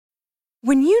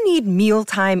When you need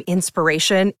mealtime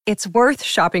inspiration, it's worth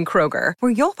shopping Kroger,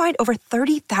 where you'll find over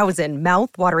 30,000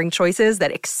 mouth-watering choices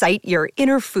that excite your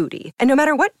inner foodie. And no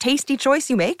matter what tasty choice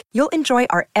you make, you'll enjoy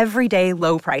our everyday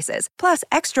low prices, plus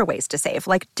extra ways to save,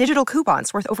 like digital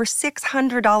coupons worth over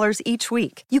 $600 each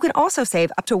week. You can also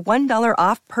save up to $1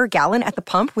 off per gallon at the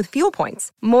pump with fuel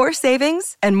points. More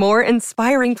savings and more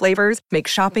inspiring flavors make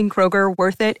shopping Kroger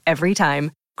worth it every time.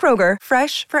 Kroger,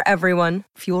 fresh for everyone.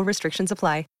 Fuel restrictions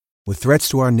apply. With threats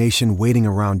to our nation waiting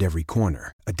around every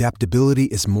corner, adaptability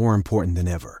is more important than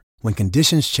ever. When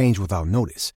conditions change without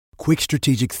notice, quick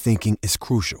strategic thinking is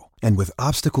crucial. And with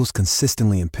obstacles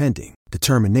consistently impending,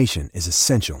 determination is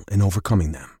essential in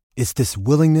overcoming them. It's this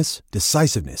willingness,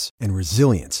 decisiveness, and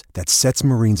resilience that sets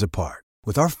Marines apart.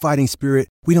 With our fighting spirit,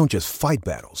 we don't just fight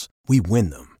battles, we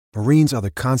win them. Marines are the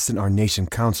constant our nation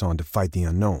counts on to fight the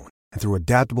unknown. And through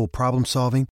adaptable problem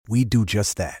solving, we do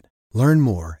just that. Learn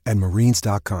more at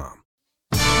marines.com.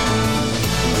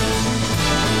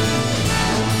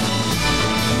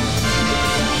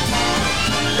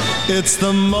 It's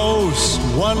the most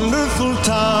wonderful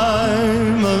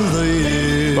time of the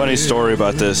year. Funny story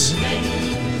about this.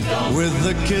 With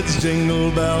the kids jingle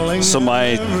belling. So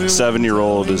my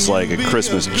 7-year-old is like a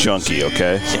Christmas junkie,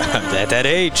 okay? Yeah, at that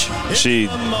age. She,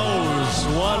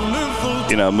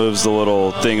 moves the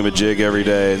little thingamajig every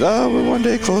day. Oh, we're one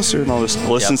day closer and all this.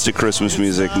 Listens to Christmas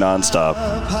music nonstop.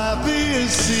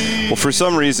 Well, for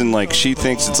some reason, she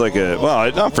thinks it's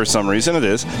not for some reason, it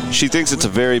is. She thinks it's a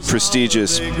very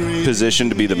prestigious position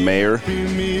to be the mayor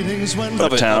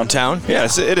of town. Town?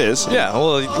 Yes, it is. Yeah,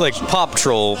 well, Pop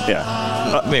Troll.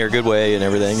 Yeah. Mayor Goodway and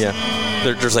everything, yeah.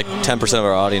 There's 10% of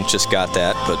our audience just got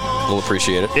that, but we'll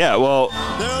appreciate it. Yeah, well,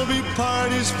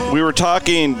 we were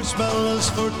talking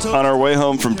on our way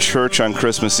home from church on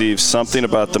Christmas Eve, something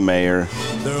about the mayor,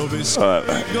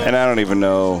 and I don't even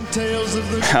know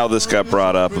how this got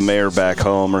brought up, a mayor back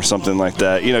home or something like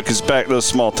that. Because back those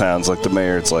small towns, the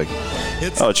mayor, it's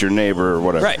it's your neighbor or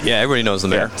whatever. Right, yeah, everybody knows the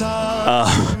mayor.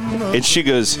 Yeah. And she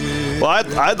goes, well,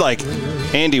 I'd like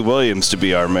Andy Williams to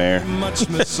be our mayor.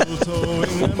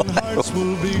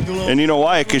 And you know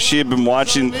why? Because she had been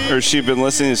listening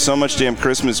to so much damn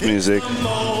Christmas music.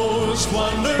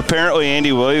 Apparently,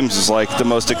 Andy Williams is the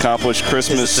most accomplished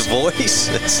Christmas. Is it the voice?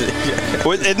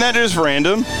 Isn't that just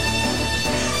random?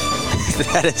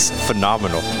 That is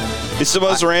phenomenal. It's the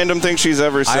most random thing she's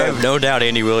ever said. I have no doubt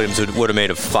Andy Williams would have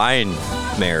made a fine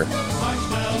mayor.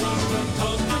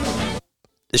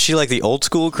 Is she the old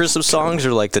school Christmas songs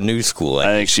or the new school? I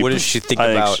think she. What does she think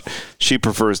about? She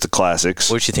prefers the classics.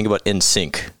 What does she think about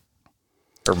NSYNC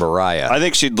or Mariah? I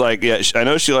think she'd I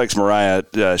know she likes Mariah.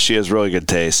 She has really good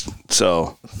taste.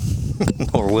 So.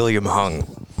 Or William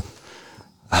Hung.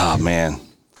 Oh man.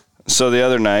 So the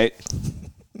other night,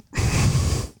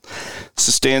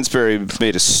 Stansberry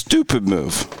made a stupid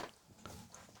move,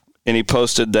 and he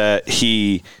posted that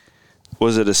he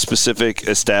was at a specific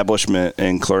establishment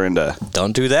in Clarinda.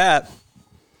 Don't do that.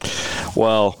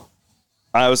 Well,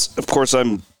 I'm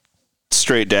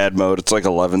straight dad mode. It's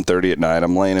 11:30 at night.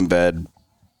 I'm laying in bed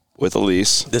with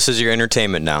Elise. This is your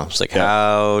entertainment now. It's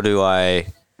how do I...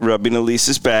 Rubbing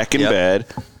Elise's back in bed.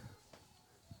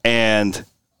 And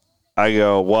I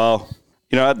go, well,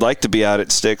 I'd like to be out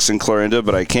at Styx in Clarinda,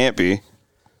 but I can't be.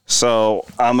 So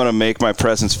I'm going to make my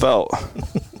presence felt.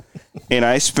 And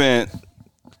I spent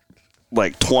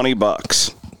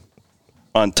 $20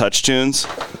 on Touch Tunes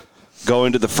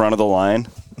going to the front of the line.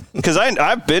 Because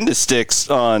I've been to Styx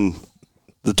on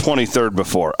the 23rd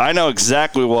before. I know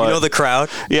exactly what... You know the crowd?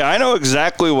 Yeah, I know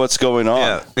exactly what's going on.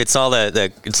 Yeah, it's all that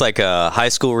it's like a high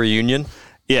school reunion.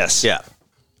 Yes. Yeah.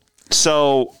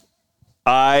 So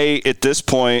at this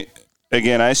point,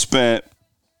 again, I spent...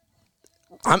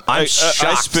 I'm shocked.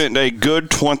 I spent a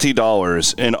good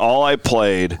 $20, and all I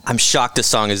played... I'm shocked this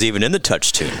song is even in the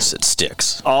Touch Tunes. It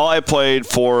sticks. All I played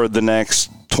for the next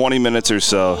 20 minutes or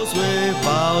so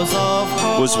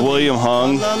was William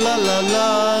Hung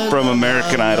from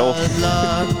American Idol.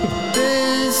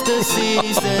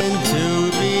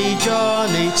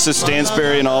 So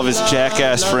Stansberry and all of his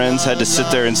jackass friends had to sit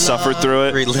there and suffer through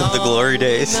it. Relive the glory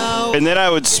days. And then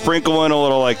I would sprinkle in a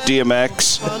little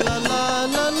DMX.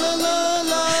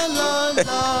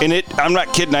 And I'm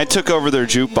not kidding, I took over their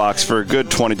jukebox for a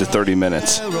good 20 to 30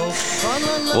 minutes.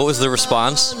 What was the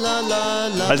response?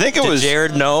 I think it was... Did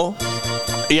Jared know?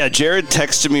 Yeah, Jared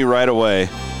texted me right away.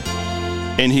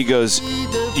 And he goes,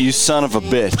 you son of a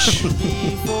bitch.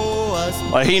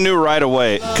 He knew right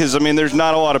away. Because, there's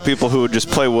not a lot of people who would just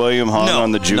play William Hung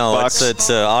on the jukebox. No,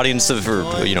 it's an audience of,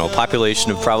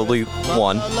 population of probably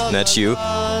one, and that's you.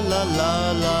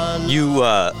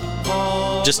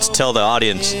 Just to tell the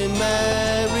audience,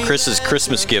 Chris's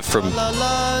Christmas gift to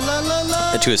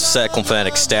his Cyclone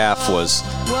Fanatic staff was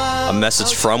a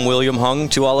message from William Hung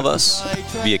to all of us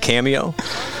via Cameo.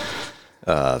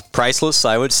 Priceless,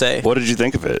 I would say. What did you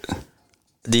think of it?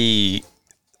 The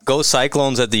Go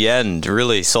Cyclones at the end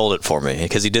really sold it for me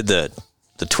because he did the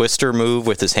twister move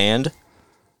with his hand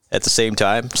at the same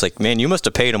time. It's like, man, you must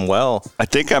have paid him well. I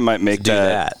think I might make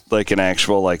that like an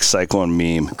actual like Cyclone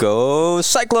meme. Go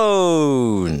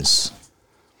Cyclones!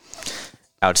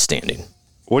 Outstanding.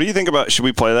 What do you think about? Should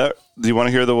we play that? Do you want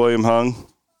to hear the William Hung?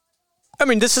 I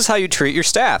mean, this is how you treat your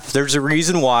staff. There's a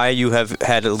reason why you have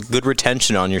had a good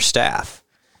retention on your staff.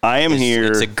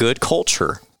 It's a good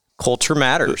culture. Culture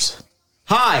matters.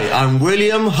 Hi, I'm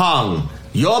William Hung.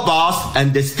 Your boss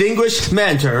and distinguished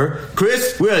mentor,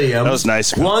 Chris Williams, that was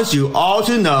nice, wants you all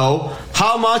to know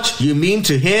how much you mean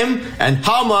to him and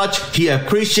how much he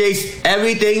appreciates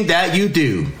everything that you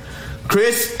do.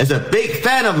 Chris is a big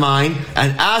fan of mine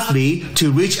and asked me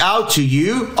to reach out to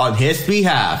you on his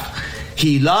behalf.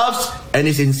 He loves and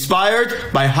is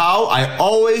inspired by how I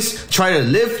always try to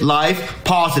live life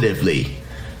positively.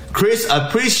 Chris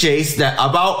appreciates that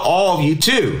about all of you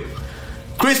too.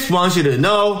 Chris wants you to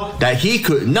know that he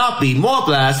could not be more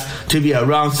blessed to be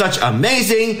around such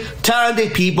amazing,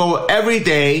 talented people every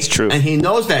day. It's true. And he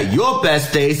knows that your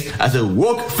best days as a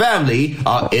work family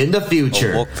are in the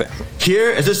future. Here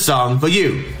is a song for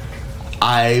you.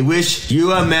 I wish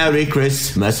you a Merry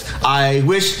Christmas. I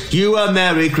wish you a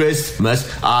Merry Christmas.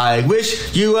 I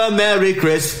wish you a Merry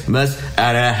Christmas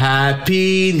and a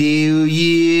Happy New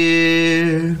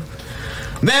Year.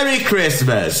 Merry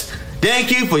Christmas.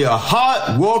 Thank you for your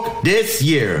hard work this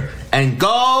year. And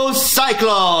go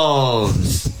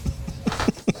Cyclones!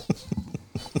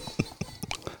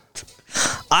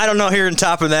 I don't know hearing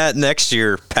top of that next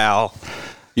year, pal.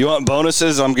 You want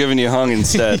bonuses? I'm giving you Hung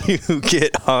instead. You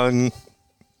get Hung.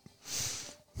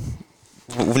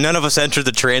 None of us entered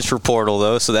the transfer portal,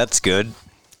 though, so that's good.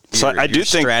 So I do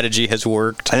think strategy has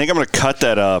worked. I think I'm going to cut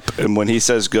that up, and when he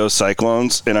says go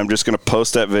Cyclones, and I'm just going to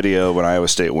post that video when Iowa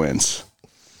State wins.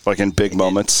 Like in big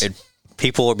moments.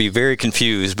 People will be very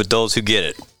confused, but those who get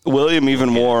it. William even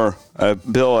more.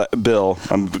 Bill,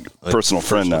 I'm a personal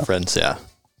friend now. Friends, yeah.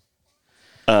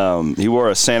 He wore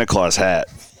a Santa Claus hat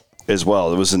as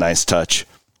well. It was a nice touch.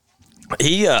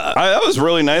 That was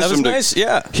really nice. That was nice,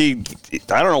 yeah.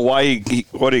 I don't know why he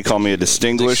what do you call me, a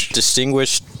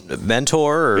distinguished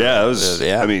mentor? Or, yeah, it was.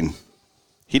 Yeah. I mean,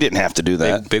 he didn't have to do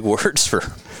that. Big words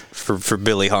for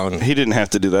Billy Hung. He didn't have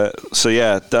to do that. So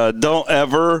yeah, don't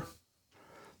ever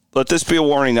let this be a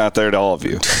warning out there to all of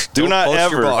you. Do not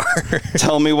ever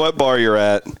tell me what bar you're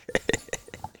at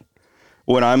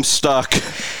when I'm stuck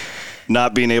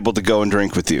not being able to go and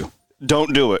drink with you.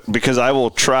 Don't do it, because I will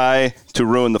try to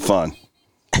ruin the fun.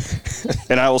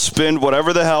 And I will spend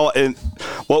whatever the hell. And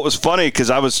what was funny, because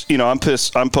I was, I'm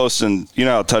pissed. I'm posting,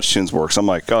 how TouchTunes works. I'm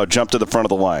like, oh, jump to the front of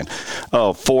the line.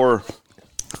 Oh, four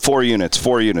units.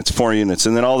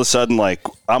 And then all of a sudden,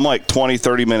 I'm 20,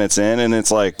 30 minutes in, and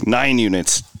it's 9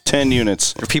 units, 10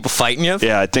 units. Are people fighting you?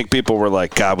 Yeah, I think people were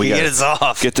like, God, we got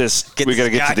to get this. We got to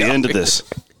get to the end of this.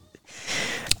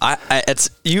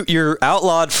 You're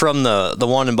outlawed from the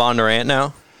one in Bondurant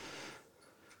now?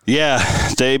 Yeah,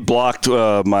 they blocked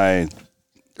Mariah's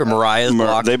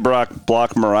block. They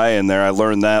blocked Mariah in there. I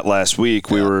learned that last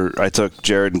week. Yeah. I took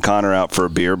Jared and Connor out for a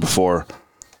beer before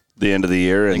the end of the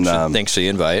year, and thanks for the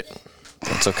invite.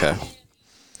 That's okay.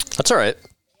 That's all right.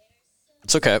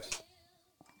 It's okay.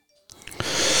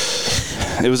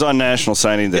 It was on National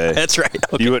Signing Day. Yeah, that's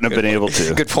right. Okay, you wouldn't have been able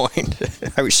to. Good point.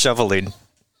 I was shoveling.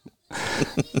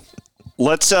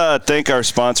 Let's thank our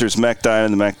sponsors, Mekdine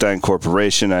and the Mekdine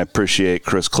Corporation. I appreciate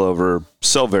Chris Clover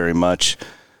so very much.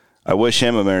 I wish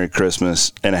him a Merry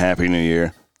Christmas and a Happy New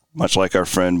Year, much like our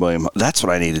friend William. That's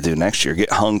what I need to do next year.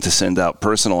 Get Hung to send out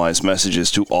personalized messages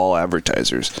to all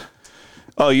advertisers.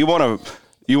 Oh, you want a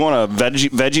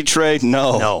veggie tray?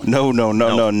 No.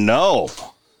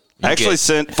 I actually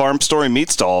sent Farm Story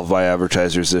meats to all of my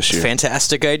advertisers this year.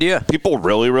 Fantastic idea. People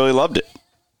really, really loved it.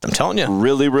 I'm telling you.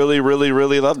 Really, really, really,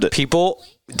 really loved it. People,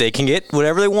 they can get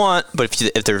whatever they want, but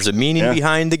if there's a meaning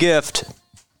behind the gift,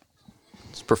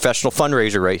 it's a professional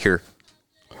fundraiser right here.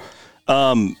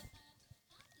 I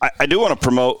do want to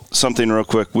promote something real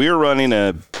quick. We are running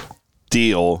a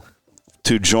deal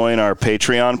to join our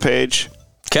Patreon page.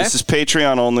 Okay. This is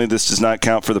Patreon only. This does not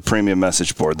count for the premium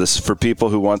message board. This is for people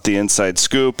who want the inside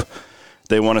scoop.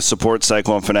 They want to support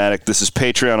Cyclone Fanatic. This is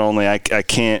Patreon only. I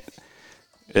can't.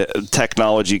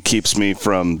 Technology keeps me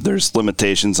from, there's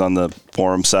limitations on the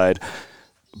forum side.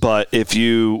 But if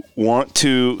you want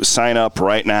to sign up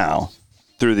right now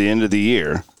through the end of the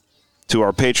year to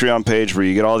our Patreon page where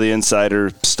you get all the insider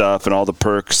stuff and all the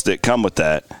perks that come with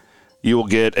that, you will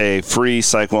get a free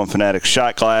Cyclone Fanatics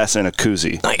shot glass and a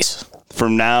koozie. Nice.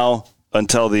 From now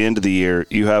until the end of the year,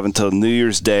 you have until New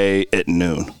Year's Day at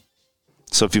noon.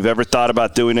 So if you've ever thought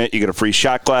about doing it, you get a free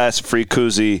shot glass, free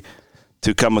koozie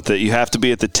to come with it. You have to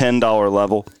be at the $10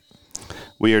 level.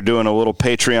 We are doing a little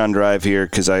Patreon drive here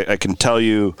because I can tell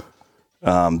you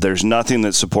there's nothing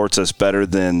that supports us better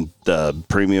than the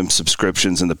premium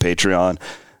subscriptions and the Patreon.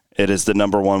 It is the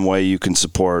number one way you can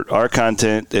support our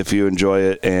content if you enjoy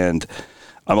it. And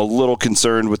I'm a little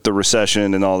concerned with the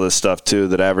recession and all this stuff, too,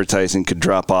 that advertising could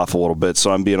drop off a little bit.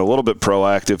 So I'm being a little bit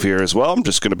proactive here as well. I'm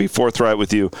just going to be forthright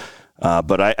with you.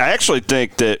 But I actually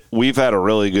think that we've had a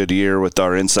really good year with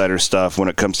our insider stuff when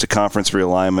it comes to conference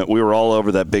realignment. We were all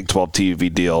over that Big 12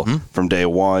 TV deal from day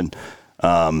one.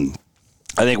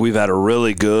 I think we've had a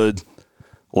really good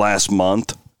last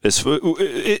month.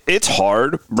 It's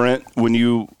hard, Brent, when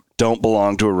you don't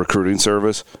belong to a recruiting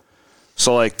service.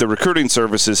 So, like, the recruiting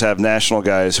services have national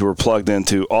guys who are plugged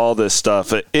into all this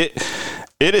stuff. It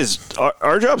is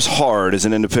our job's hard as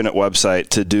an independent website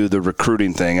to do the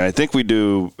recruiting thing, and I think we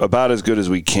do about as good as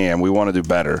we can. We want to do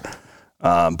better,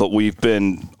 but we've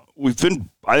been. I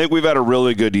think we've had a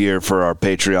really good year for our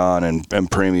Patreon and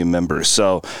premium members.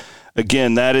 So,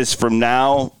 again, that is from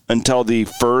now until the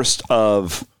 1st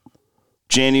of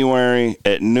January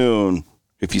at noon.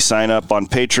 If you sign up on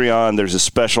Patreon, there's a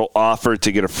special offer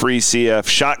to get a free CF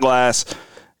shot glass.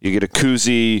 You get a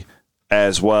koozie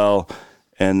as well,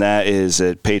 and that is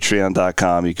at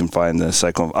patreon.com. You can find the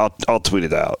Cyclone. I'll tweet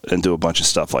it out and do a bunch of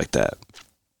stuff like that.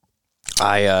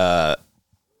 I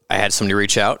had somebody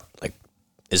reach out, like,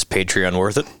 is Patreon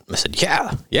worth it? I said,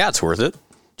 yeah, it's worth it.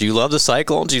 Do you love the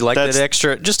Cyclone? Do you like that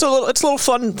extra? Just a little. It's a little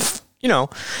fun. You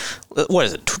know, what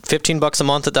is it? $15 a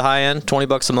month at the high end,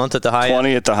 $20 a month at the high end.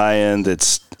 20 at the high end.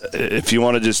 It's if you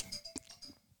want to just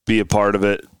be a part of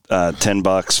it. $10,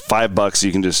 $5.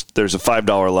 You can just. There's a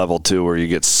 $5 level too, where you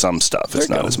get some stuff. It's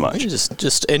not as much.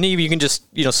 Just and you can just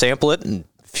sample it, and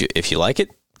if you like it,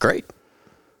 great.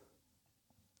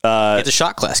 Get the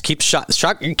shot glass. Keep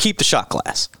the shot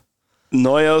glass.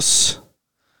 Noyos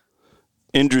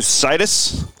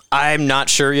Indrusitis. I'm not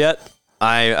sure yet.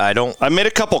 I don't. I made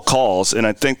a couple calls, and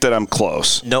I think that I'm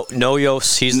close.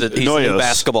 Noyos. He's the new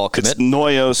basketball commit. It's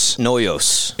Noyos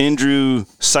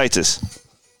Indrusitis.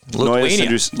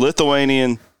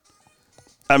 Lithuanian.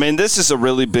 I mean, this is a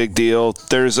really big deal.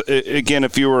 There's again,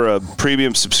 if you were a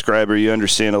premium subscriber, you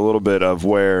understand a little bit of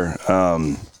where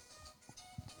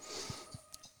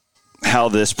how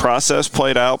this process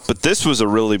played out. But this was a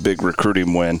really big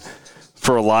recruiting win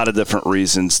for a lot of different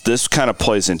reasons. This kind of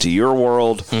plays into your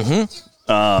world. Mm-hmm.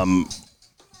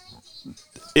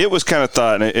 It was kind of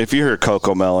thought, and if you hear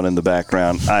Coco Melon in the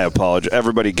background, I apologize.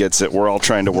 Everybody gets it. We're all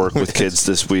trying to work with kids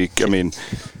this week. I mean,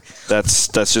 that's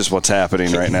just what's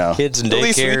happening right now. Kids and daycare. At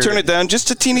least we turn it down just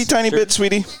a teeny tiny bit,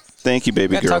 sweetie. Thank you,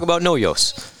 baby girl. Talk about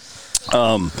Noyos.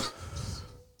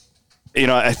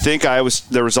 I think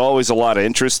there was always a lot of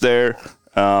interest there.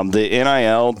 The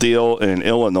NIL deal in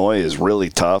Illinois is really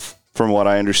tough, from what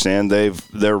I understand.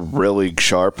 They're really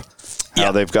sharp.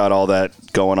 How they've got all that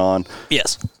going on.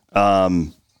 Yes.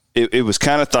 It was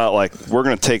kind of thought like, we're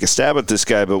going to take a stab at this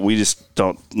guy, but we just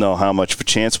don't know how much of a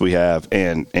chance we have.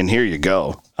 And here you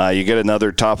go. You get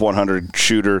another top 100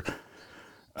 shooter.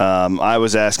 I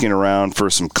was asking around for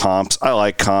some comps. I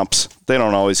like comps. They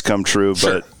don't always come true,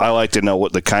 but I like to know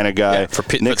what the kind of guy.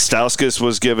 Nick Stauskas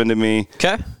was given to me.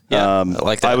 Okay. Yeah, I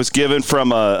like that. I was given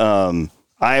from a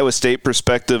Iowa State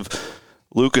perspective.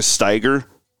 Lucas Steiger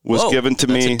was given to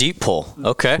me. That's a deep pull.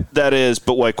 Okay. That is,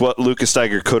 but like what Lucas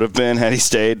Steiger could have been had he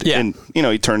stayed. Yeah. And,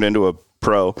 he turned into a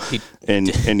pro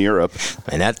in Europe.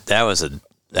 And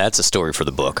that's a story for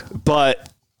the book. But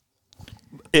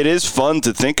it is fun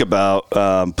to think about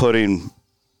putting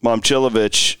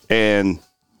Momcilovic and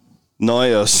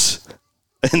Noyos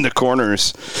in the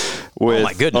corners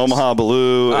with Omaha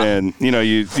Blue. And,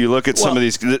 you look at some of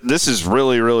these. This is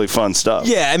really, really fun stuff.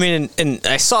 Yeah, I mean, and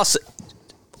I saw –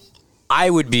 I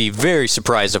would be very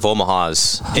surprised if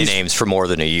Omaha's in Ames for more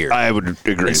than a year. I would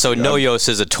agree. And so Noyos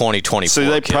is a 2024 So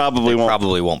they kid.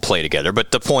 probably won't play together. But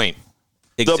the point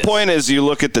exists. The point is you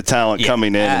look at the talent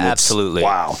coming in. And absolutely.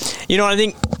 Wow. I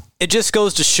think it just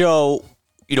goes to show,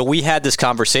 we had this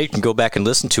conversation, go back and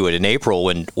listen to it in April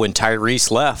when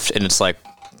Tyrese left. And it's like,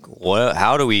 where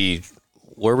are we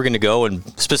going to go? And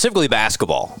specifically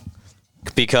basketball.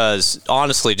 Because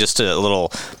honestly, just a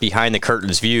little behind the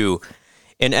curtains view,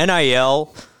 in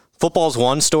NIL, football's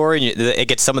one story, and it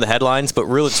gets some of the headlines, but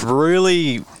really, it's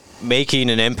really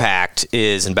making an impact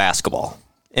is in basketball.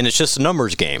 and it's just a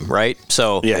numbers game, right?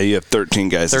 So yeah, you have 13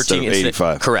 guys instead of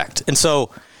 85. Correct. And so,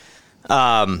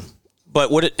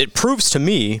 but what it proves to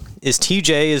me is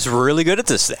TJ is really good at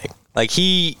this thing. Like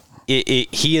he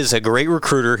is a great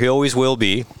recruiter. He always will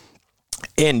be.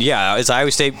 And yeah, as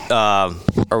Iowa State,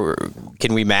 or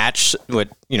can we match what,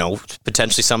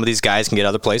 potentially some of these guys can get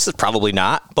other places? Probably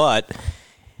not, but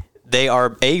they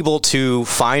are able to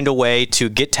find a way to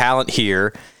get talent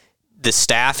here. The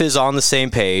staff is on the same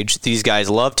page. These guys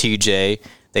love TJ.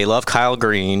 They love Kyle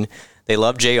Green. They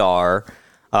love JR.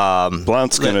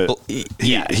 Blount's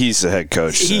he's the head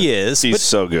coach. He is. He's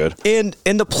so good. And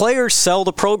the players sell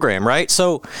the program, right?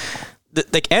 So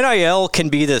the NIL can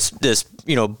be this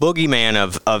boogeyman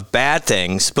of bad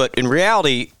things, but in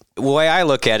reality, the way I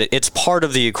look at it, it's part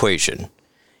of the equation.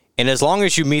 And as long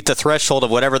as you meet the threshold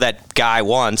of whatever that guy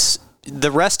wants,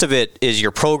 the rest of it is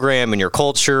your program and your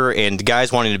culture and the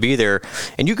guys wanting to be there.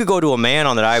 And you could go to a man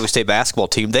on that Iowa State basketball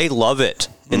team. They love it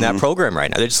in that program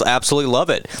right now. They just absolutely love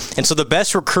it. And so the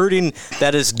best recruiting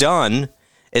that is done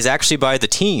is actually by the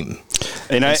team.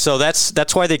 And so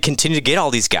that's why they continue to get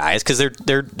all these guys, because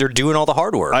they're doing all the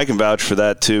hard work. I can vouch for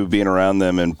that too, being around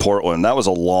them in Portland. That was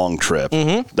a long trip.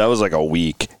 Mm-hmm. That was like a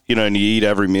week. And you eat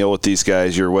every meal with these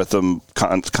guys. You're with them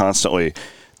constantly.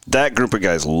 That group of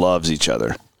guys loves each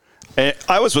other. And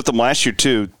I was with them last year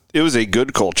too. It was a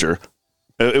good culture.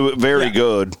 It was very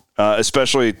good,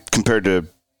 especially compared to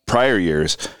prior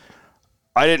years.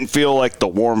 I didn't feel like the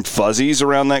warm fuzzies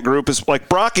around that group. Is like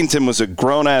Brockington was a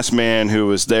grown-ass man who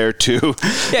was there too.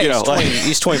 Yeah,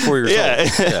 he's 24 years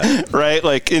old. Yeah. Right?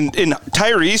 Like, in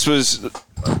Tyrese was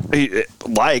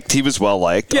he was well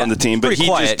liked on the team, but he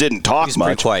just didn't talk much. He's a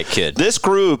pretty quiet kid. This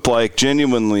group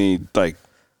genuinely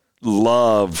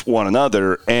love one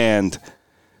another, and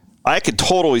I could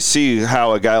totally see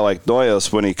how a guy like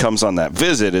Noyos, when he comes on that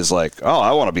visit, is like, oh,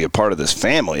 I want to be a part of this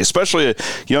family, especially a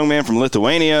young man from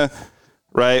Lithuania.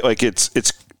 Right, like it's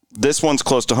this one's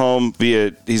close to home.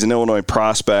 He's an Illinois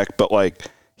prospect, but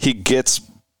he gets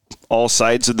all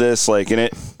sides of this.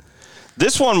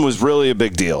 This one was really a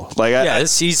big deal.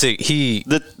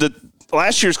 The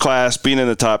last year's class being in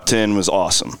the top 10 was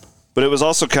awesome, but it was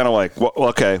also kind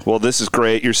of this is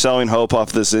great. You're selling hope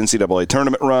off this NCAA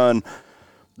tournament run.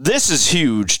 This is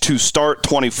huge to start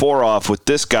 24 off with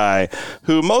this guy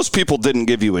who most people didn't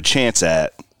give you a chance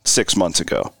at 6 months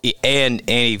ago. And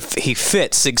he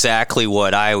fits exactly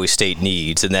what Iowa State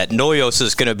needs, and that Noyos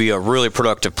is going to be a really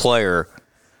productive player,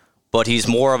 but he's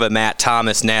more of a Matt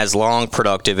Thomas, Naz Long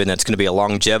productive, and that's going to be a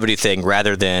longevity thing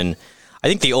rather than – I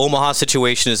think the Omaha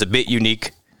situation is a bit unique.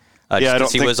 I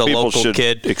don't think he was a people local should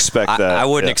kid. expect that. I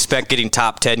wouldn't expect getting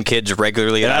top 10 kids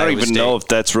regularly at Iowa State. I don't even know if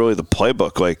that's really the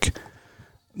playbook.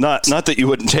 Not that you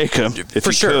wouldn't take him if for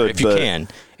you sure, could, if you can.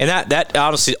 And that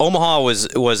honestly, Omaha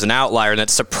was an outlier, and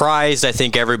that surprised, I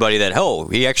think, everybody that,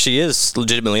 he actually is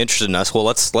legitimately interested in us. Well,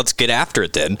 let's get after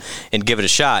it then and give it a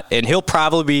shot. And he'll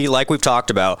probably be, like we've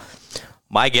talked about,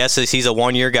 my guess is he's a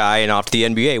one-year guy and off to the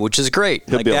NBA, which is great.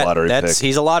 He'll be a lottery pick.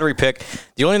 He's a lottery pick.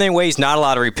 The only way he's not a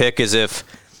lottery pick is if,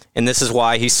 and this is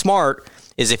why he's smart,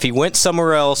 is if he went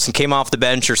somewhere else and came off the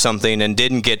bench or something and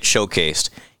didn't get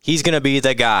showcased. He's going to be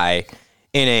the guy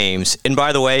in Ames. And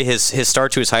by the way, his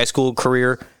start to his high school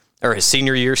career, or his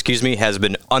senior year, has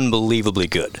been unbelievably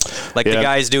good. The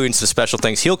guy's doing some special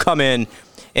things. He'll come in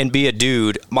and be a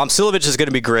dude. Momcilovic is going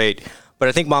to be great, but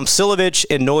I think Momcilovic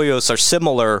and Noyos are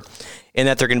similar in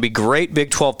that they're going to be great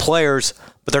Big 12 players,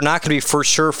 but they're not going to be for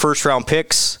sure first-round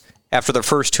picks after their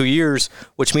first 2 years,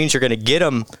 which means you're going to get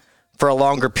them for a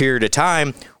longer period of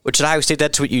time, which at Iowa State,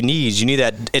 that's what you need. You need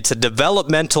that. It's a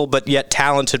developmental but yet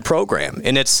talented program,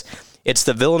 and it's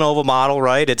the Villanova model,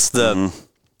 right? It's the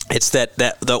it's that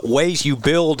the ways you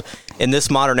build in this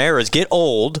modern era is get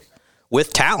old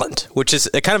with talent, which is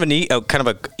a kind of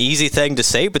a easy thing to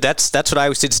say, but that's what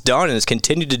Iowa State's done and has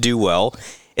continued to do well.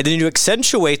 And then you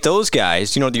accentuate those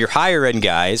guys, your higher end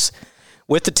guys,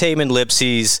 with the Taman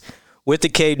Lipsys, with the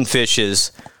Caden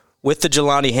Fishes, with the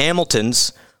Jelani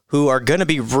Hamiltons, who are going to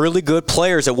be really good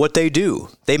players at what they do.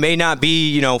 They may not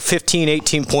be 15,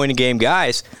 18 point a game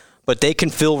guys, but they can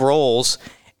fill roles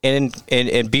and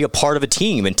be a part of a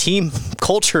team. And team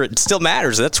culture, it still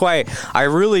matters. That's why I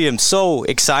really am so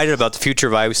excited about the future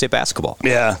of Iowa State basketball.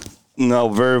 Yeah. No,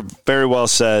 very, very well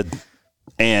said.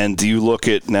 And you look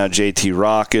at now JT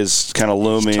Rock is kind of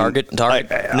looming. Target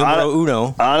numero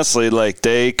uno. Honestly,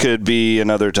 they could be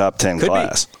another top 10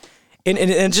 class. And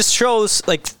it just shows,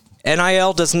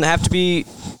 NIL doesn't have to be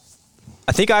 –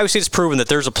 I think Iowa State's proven that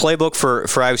there's a playbook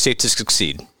for Iowa State to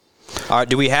succeed.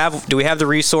 Do we have the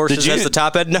resources as the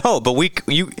top end? No, but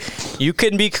you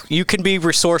can be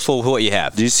resourceful with what you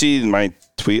have. Did you see my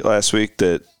tweet last week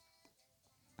that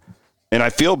And I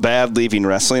feel bad leaving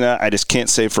wrestling out. I just can't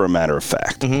say for a matter of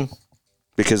fact. Mm-hmm.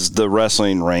 Because the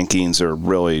wrestling rankings are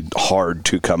really hard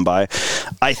to come by.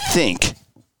 I think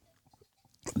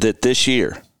that this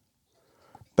year,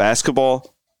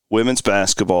 basketball, women's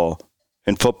basketball,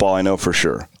 and football, I know for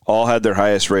sure, all had their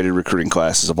highest rated recruiting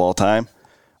classes of all time.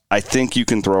 I think you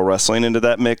can throw wrestling into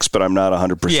that mix, but I'm not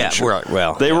 100%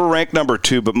 sure. They were ranked number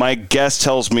 2, but my guess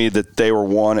tells me that they were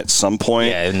 1 at some point.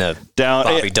 Yeah, in the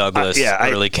Bobby Douglas,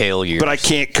 early Cale years. But I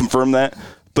can't confirm that.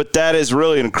 But that is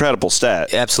really an incredible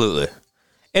stat. Absolutely.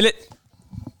 And it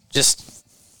just,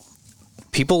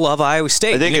 people love Iowa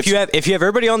State. I think if you have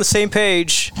everybody on the same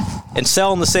page and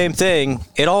selling the same thing,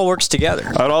 it all works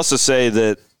together. I would also say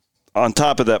that on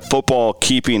top of that, football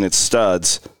keeping its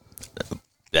studs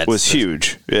was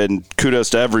huge, and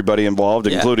kudos to everybody involved,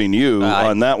 including you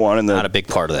on that one. And not a big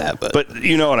part of that, but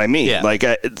you know what I mean. Yeah. Like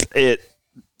it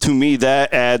to me,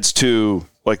 that adds to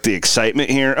like the excitement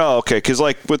here. Oh, okay, because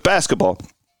like with basketball,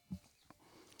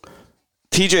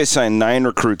 TJ signed 9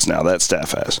 recruits now. That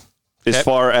staff has, as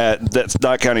far as that's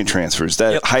not counting transfers.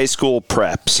 That high school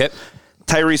preps. Yep.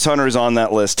 Tyrese Hunter is on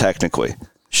that list technically.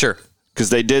 Sure. Because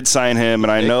they did sign him,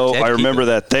 and I remember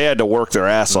that they had to work their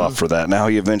ass off for that. Now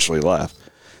he eventually left.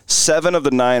 7 of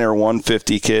the 9 are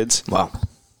 150 kids. Wow.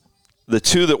 The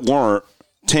 2 that weren't,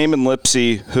 Taman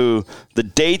Lipsey, who the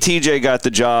day TJ got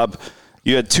the job,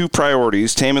 you had 2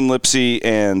 priorities. Taman Lipsey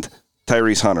and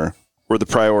Tyrese Hunter were the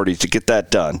priority to get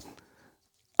that done.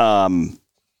 And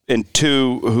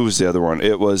 2, who was the other one?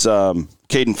 It was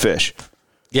Caden Fish.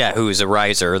 Yeah, who is a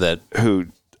riser who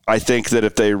I think that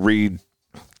if they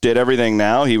did everything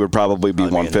now, he would probably be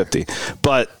 150.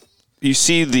 But you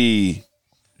see the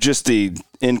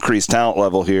increased talent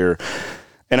level here.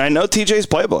 And I know TJ's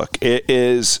playbook. It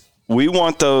is, we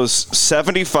want those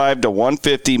 75 to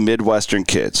 150 Midwestern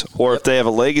kids, or if they have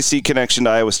a legacy connection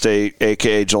to Iowa State,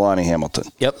 a.k.a. Jelani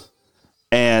Hamilton. Yep.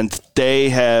 And they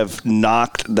have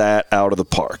knocked that out of the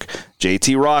park.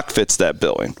 JT Rock fits that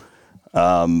billing.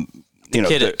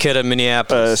 Kid of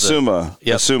Minneapolis.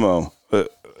 Sumo.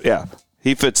 Yeah,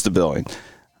 he fits the billing.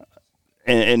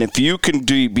 And if you can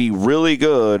be really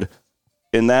good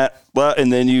in that,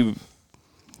 and then you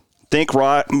think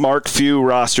Mark Few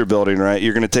roster building, right?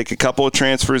 You're going to take a couple of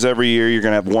transfers every year. You're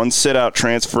going to have 1 sit-out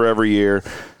transfer every year,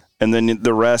 and then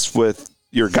the rest with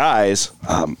your guys.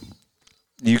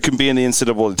 You can be in the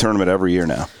NCAA tournament every year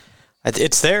now.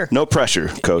 It's there. No pressure,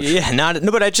 Coach. Yeah,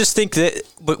 but I just think that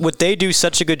what they do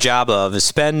such a good job of is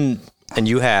spend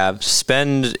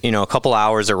a couple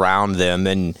hours around them,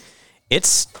 and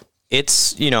it's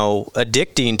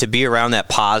addicting to be around that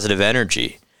positive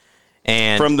energy.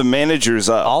 And from the managers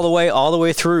up. all the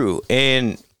way through.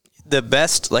 And the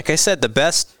best, like I said, the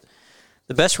best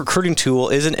recruiting tool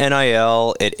isn't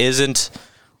NIL, it isn't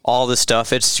all this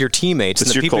stuff, it's your teammates and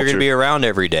the people you're going to be around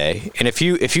every day. And if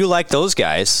you like those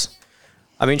guys,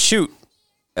 I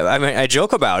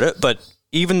joke about it, but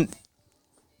even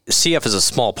CF is a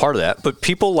small part of that, but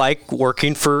people like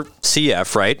working for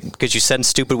CF, right? Because you send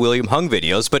stupid William Hung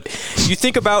videos. But you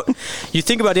think about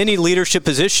any leadership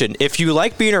position. If you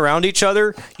like being around each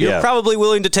other, you're probably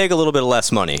willing to take a little bit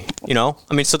less money. So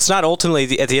it's not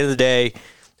ultimately at the end of the day,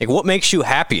 like what makes you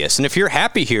happiest. And if you're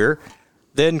happy here,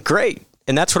 then great.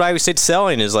 And that's what Iowa State's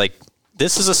selling is like,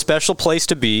 this is a special place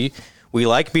to be. We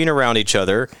like being around each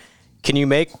other. Can you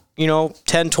make, $10,000,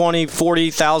 $20,000,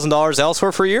 $40,000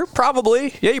 elsewhere for a year?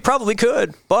 Probably. Yeah, you probably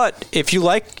could. But if you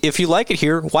like it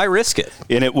here, why risk it?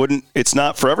 And it's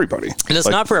not for everybody. And it's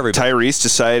not for everybody. Tyrese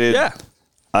decided. Yeah.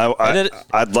 I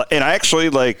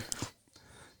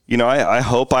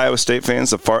hope Iowa State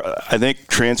fans, I think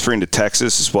transferring to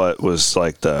Texas is what was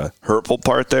like the hurtful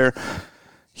part there.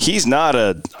 He's not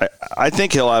I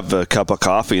think he'll have a cup of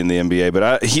coffee in the NBA,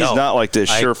 but he's not like this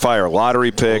surefire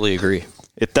lottery pick. Totally agree.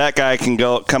 If that guy can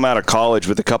come out of college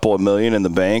with a couple of million in the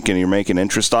bank and you're making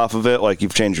interest off of it, like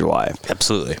you've changed your life.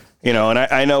 Absolutely. And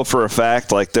I know for a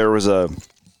fact, like there was a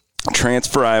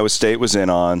transfer Iowa State was in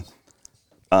on.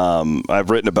 I've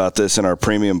written about this in our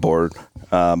premium board,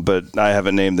 but I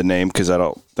haven't named the name because I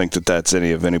don't think that that's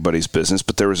any of anybody's business.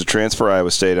 But there was a transfer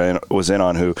Iowa State I was in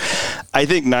on who I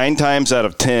think 9 times out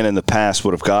of 10 in the past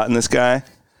would have gotten this guy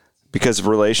because of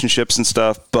relationships and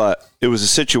stuff. But it was a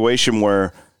situation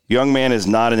where young man is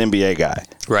not an NBA guy.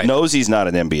 Right. Knows he's not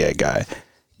an NBA guy.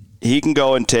 He can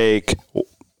go and take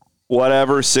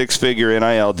whatever 6-figure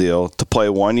NIL deal to play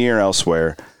 1 year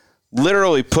elsewhere,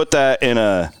 literally put that in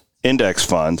a index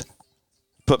fund,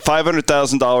 put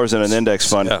 $500,000 in an index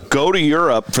fund, go to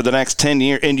Europe for the next 10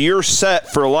 years, and you're set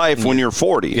for life when you're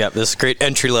 40. Yeah, this is a great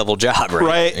entry-level job, right?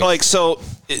 Right? Like, so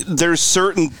there's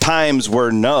certain times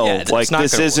where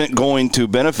this isn't going to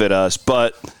benefit us,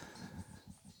 but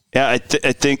Yeah, I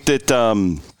think that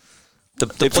the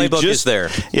playbook is there.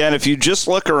 Yeah, and if you just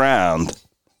look around,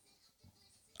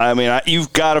 I mean,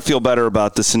 you've got to feel better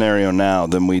about the scenario now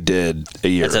than we did a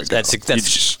year ago. That's a great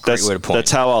way to point.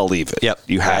 That's how I'll leave it. Yep.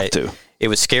 You have to. It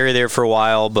was scary there for a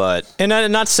while, but and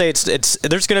not to say it's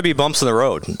there's going to be bumps in the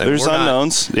road. There's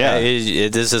unknowns.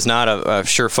 This is not a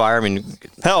surefire. I mean,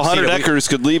 hell, Hunter Deckers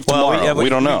could leave tomorrow. We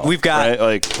don't know. We've got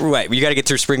right. You got to get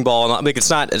through spring ball, and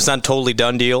it's not a totally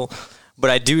done deal.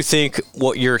 But I do think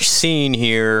what you're seeing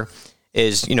here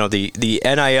is the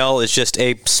NIL is just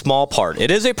a small part.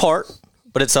 It is a part,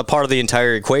 but it's a part of the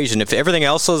entire equation. If everything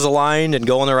else is aligned and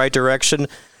go in the right direction,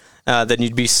 then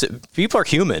you'd be. People are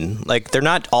human. Like, they're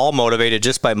not all motivated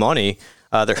just by money.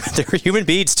 They're human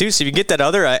beings too. So if you get that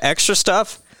other extra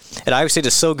stuff, and Iowa State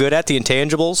is so good at the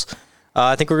intangibles,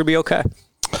 I think we're gonna be okay.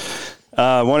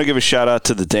 I want to give a shout out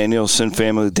to the Danielson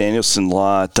family,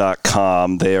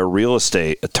 DanielsonLaw.com. They are real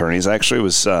estate attorneys. I actually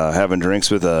was having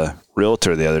drinks with a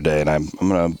realtor the other day, and I'm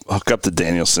going to hook up the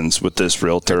Danielsons with this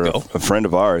realtor, a friend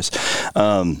of ours.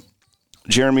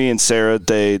 Jeremy and Sarah,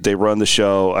 they run the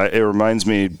show. It reminds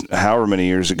me however many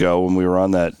years ago when we were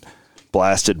on that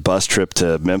blasted bus trip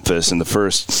to Memphis in the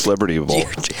first Liberty Bowl.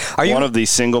 One of the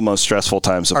single most stressful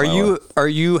times of my life. Are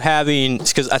you having,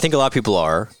 because I think a lot of people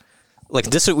are, like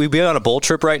this, we'd be on a bowl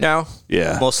trip right now.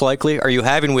 Yeah. Most likely. Are you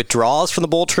having withdrawals from the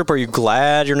bowl trip? Are you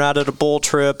glad you're not at a bowl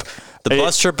trip? The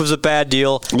bus trip was a bad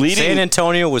deal. San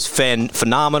Antonio was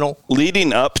phenomenal.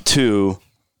 Leading up to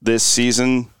this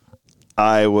season,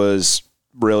 I was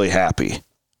really happy.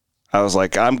 I was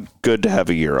like, I'm good to have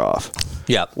a year off.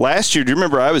 Yeah. Last year, do you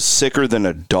remember I was sicker than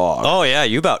a dog? Oh yeah,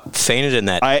 you about fainted in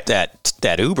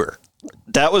that Uber.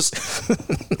 That was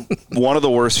one of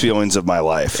the worst feelings of my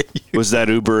life. Was that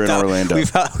Uber in Orlando?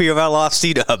 We've lost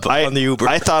C-Dub on the Uber.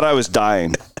 I thought I was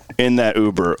dying in that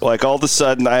Uber. Like, all of a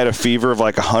sudden, I had a fever of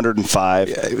like 105.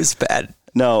 Yeah, it was bad.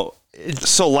 No.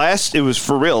 So it was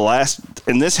for real.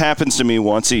 And this happens to me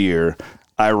once a year.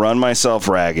 I run myself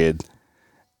ragged.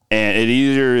 And it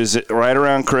either is right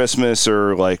around Christmas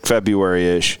or like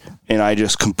February-ish, and I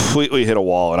just completely hit a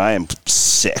wall, and I am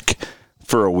sick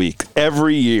for a week.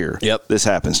 Every year, this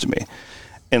happens to me.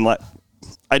 And like,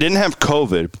 I didn't have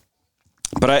COVID,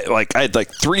 but I had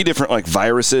like 3 different like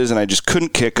viruses, and I just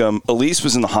couldn't kick them. Elise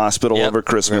was in the hospital over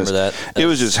Christmas. Remember that? It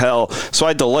was just hell. So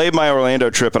I delayed my Orlando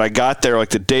trip, and I got there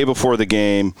like the day before the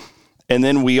game. And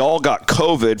then we all got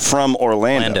COVID from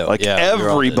Orlando. Like,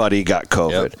 everybody got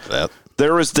COVID. Yep.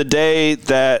 There was the day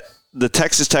that the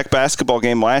Texas Tech basketball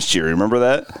game last year. Remember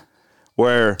that?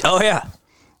 Where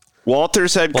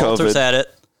Walters had COVID. Walters had it.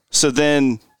 So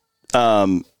then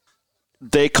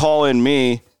they call in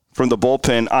me from the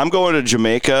bullpen. I'm going to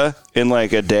Jamaica in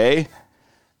like a day,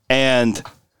 and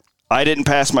I didn't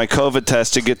pass my COVID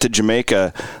test to get to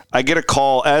Jamaica. I get a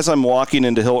call as I'm walking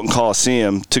into Hilton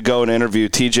Coliseum to go and interview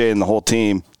TJ and the whole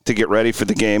team to get ready for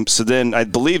the game. So then I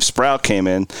believe Sprout came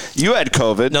in. You had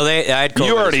COVID. No, I had COVID.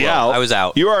 You were already out. I was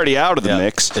out. You were already out of the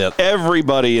mix. Yep.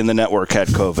 Everybody in the network had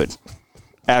COVID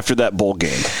after that bowl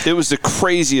game. It was the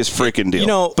craziest freaking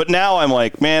deal. But now I'm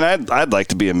like, man, I'd like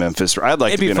to be in Memphis. I'd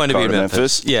like to be in a car to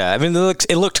Memphis. Yeah, I mean,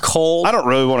 it looked cold. I don't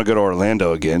really want to go to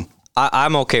Orlando again.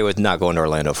 I'm okay with not going to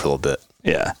Orlando for a little bit.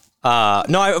 Yeah. But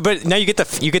now you get the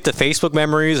Facebook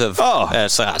memories of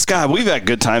God, we've had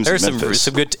good times. There's in Memphis.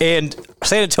 some good, and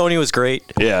San Antonio was great.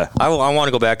 Yeah, I want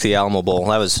to go back to the Alamo Bowl.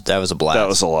 That was a blast. That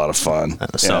was a lot of fun.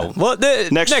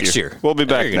 Next year we'll be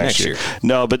back next year.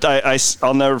 No, but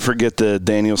I'll never forget the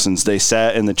Danielsons. They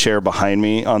sat in the chair behind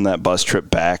me on that bus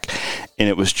trip back, and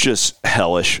it was just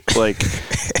hellish. Like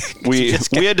we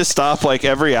had to stop like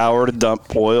every hour to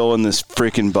dump oil in this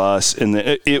freaking bus, and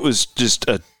it was just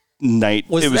a night.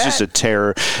 It was just a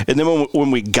terror. And then when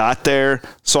we got there,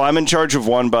 so I'm in charge of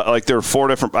one, but like there were 4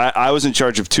 different. I was in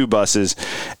charge of 2 buses,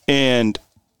 and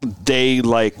they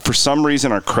like for some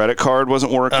reason our credit card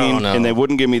wasn't working, and they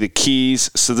wouldn't give me the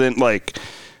keys. So then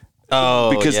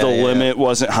because the limit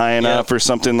wasn't high enough or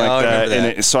something like that.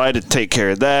 And so I had to take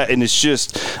care of that. And it's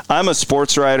just, I'm a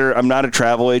sports writer. I'm not a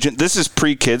travel agent. This is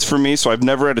pre-kids for me, so I've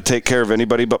never had to take care of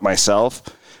anybody but myself.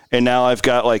 And now I've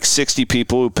got like 60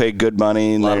 people who pay good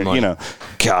money, and they're,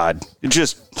 God,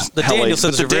 just the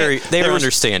Danielsons are they were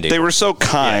understanding. They were so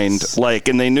kind,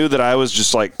 and they knew that I was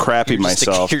just like crappy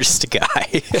myself. You're just a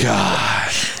guy. God,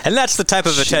 and that's the type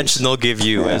of attention they'll give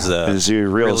you as your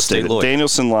real estate lawyer.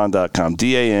 DanielsonLaw.com,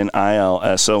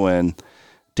 DANILSON,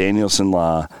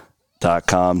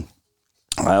 DanielsonLaw.com.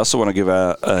 I also want to give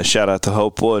a shout out to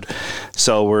Hope Wood.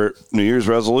 So we're New Year's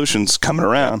resolutions coming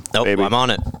around. Nope, baby. I'm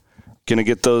on it. Gonna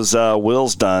get those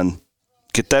wills done.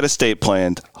 get that estate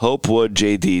planned.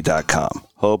 HopewoodJD.com.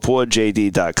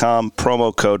 HopewoodJD.com.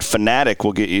 Promo code FANATIC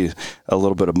will get you a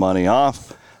little bit of money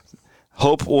off.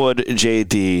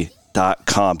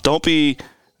 HopewoodJD.com. Don't be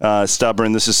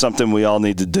stubborn. This is something we all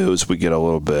need to do as we get a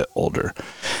little bit older.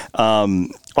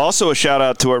 Also, a shout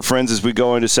out to our friends as we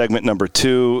go into segment number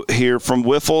 2 here from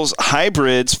Wyffels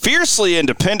Hybrids. Fiercely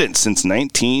independent since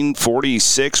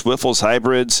 1946. Wyffels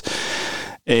Hybrids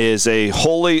is a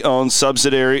wholly owned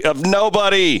subsidiary of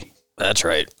nobody. That's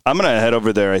right. I'm going to head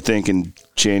over there, I think, in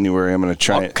January. I'm going to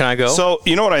try it. Can I go? So,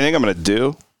 you know what I think I'm going to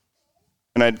do?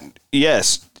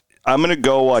 Yes, I'm going to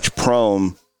go watch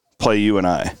Prome play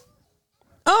UNI.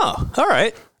 Oh, all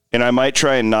right. And I might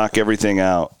try and knock everything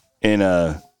out in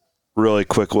a really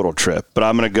quick little trip. But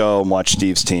I'm going to go and watch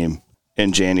Steve's team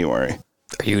in January.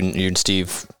 Are you and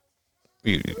Steve? Are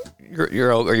you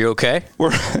okay?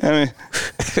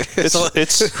 So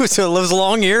it lives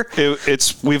along here.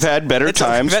 We've had better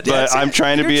times, but I'm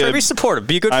trying to be supportive,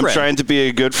 be a good friend. I'm trying to be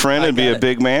a good friend and be a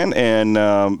big man. And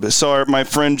so my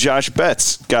friend Josh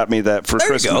Betts got me that for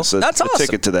Christmas. That's awesome. A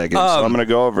ticket to that game. So I'm going to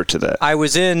go over to that. I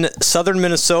was in southern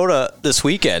Minnesota this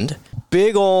weekend.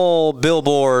 Big old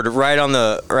billboard right on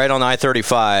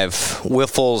I-35.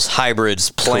 Wyffels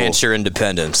Hybrids, plant your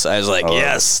independence. I was like,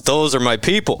 yes, those are my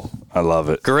people. I love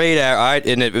it. Great.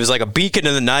 And it was like a beacon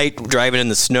in the night driving in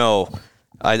the snow.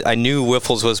 I knew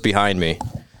Wyffels was behind me.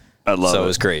 I love it. So it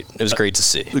was great. It was great to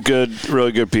see.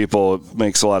 Really good people. It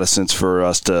makes a lot of sense for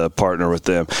us to partner with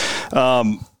them.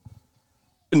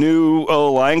 New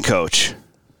O-line coach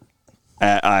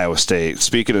at Iowa State.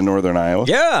 Speaking of Northern Iowa.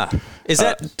 Yeah. Is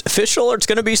that official or it's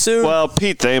going to be soon? Well,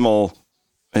 Pete Thamel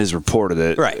has reported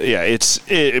it. Right. Yeah,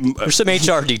 there's some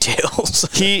HR details.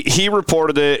 He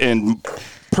reported it, and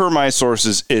per my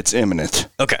sources, it's imminent.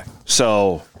 Okay.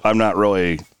 So I'm not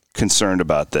really concerned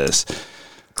about this.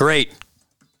 Great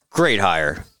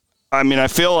hire. I mean, I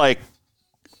feel like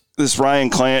this Ryan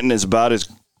Clanton is about as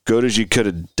good as you could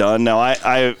have done. Now,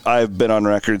 I've been on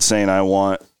record saying I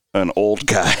want an old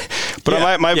guy.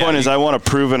 But my point is I want a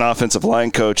proven offensive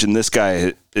line coach, and this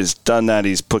guy has done that.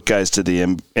 He's put guys to the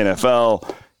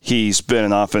NFL. He's been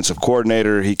an offensive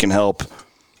coordinator. He can help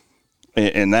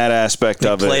in that aspect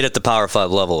of it. He played at the Power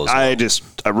 5 level as well.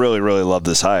 I really, really love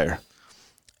this hire.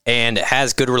 And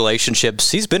has good relationships.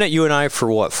 He's been at UNI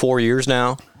for, 4 years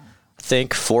now? I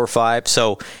think 4 or 5.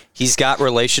 So he's got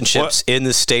relationships in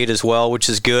the state as well, which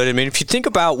is good. I mean, if you think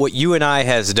about what UNI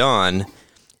has done,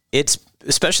 it's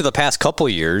especially the past couple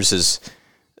of years, is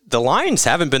the Lions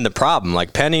haven't been the problem.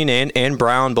 Like Penning and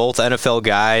Brown, both NFL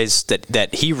guys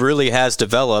that he really has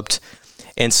developed.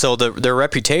 And so their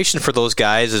reputation for those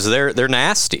guys is they're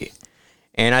nasty.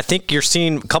 And I think you're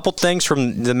seeing a couple things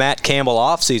from the Matt Campbell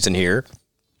offseason here.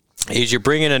 Is you're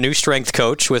bringing a new strength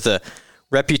coach with a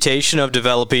reputation of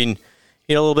developing,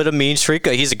 a little bit of mean streak.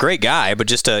 He's a great guy, but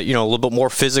just a little bit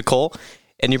more physical.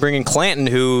 And you bring in Clanton,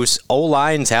 whose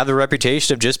O-lines have the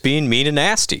reputation of just being mean and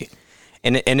nasty.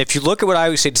 And if you look at what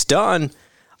Iowa State's done,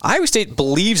 Iowa State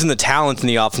believes in the talent in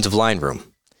the offensive line room.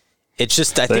 It's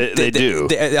just, I think they do.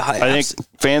 I think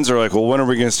fans are like, well, when are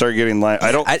we going to start getting line?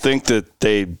 I don't think that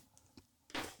they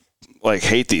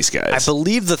hate these guys. I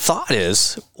believe the thought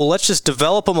is, well, let's just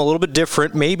develop them a little bit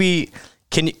different. Maybe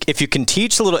if you can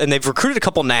teach a little, and they've recruited a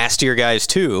couple nastier guys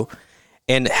too,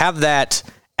 and have that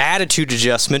attitude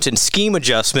adjustment and scheme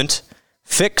adjustment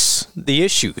fix the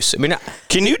issues. I mean,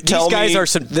 can you tell me? These guys are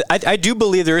some. I do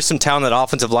believe there is some talent in that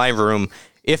offensive line room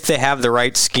if they have the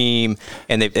right scheme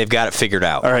and they've got it figured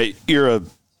out. All right, you're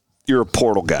a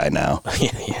portal guy now.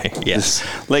 Yes.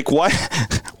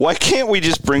 Why can't we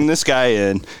just bring this guy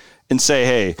in and say,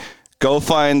 hey, go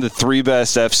find the 3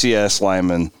 best FCS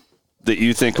linemen that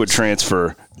you think would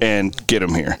transfer and get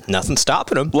them here? Nothing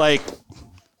stopping them.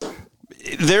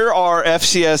 There are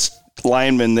FCS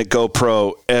linemen that go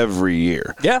pro every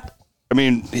year. Yeah. I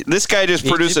mean, this guy just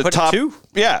produced a top 2.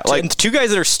 Yeah. And 2 guys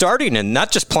that are starting and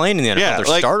not just playing in the NFL. Yeah,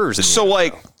 they're starters in the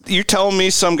NFL. You're telling me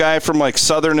some guy from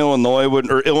Southern Illinois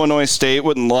or Illinois State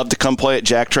wouldn't love to come play at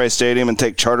Jack Trice Stadium and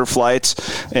take charter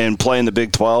flights and play in the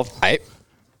Big 12?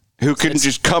 Who couldn't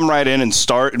just come right in and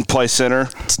start and play center?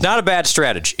 It's not a bad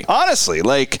strategy. Honestly,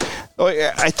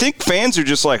 I think fans are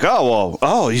just like,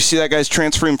 you see that guy's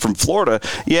transferring from Florida.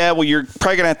 Yeah, well, you're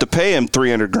probably going to have to pay him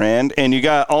 $300,000, and you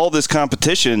got all this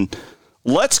competition.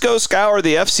 Let's go scour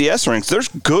the FCS ranks. There's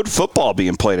good football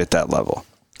being played at that level.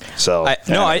 So,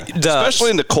 especially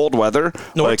in the cold weather.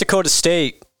 North Dakota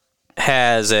State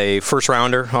has a first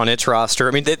rounder on its roster.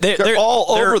 I mean, they're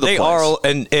all over the place.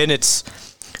 And it's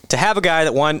to have a guy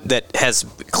that has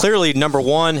clearly, number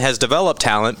one, has developed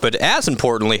talent, but as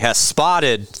importantly, has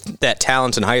spotted that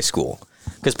talent in high school.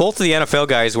 because both of the NFL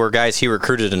guys were guys he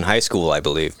recruited in high school, I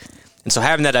believe. And so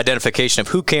having that identification of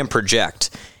who can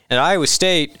project. And Iowa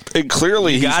State, and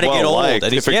clearly he's got to get old. Liked.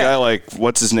 If a guy like,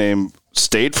 what's his name,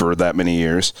 stayed for that many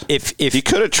years, if he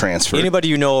could have transferred. Anybody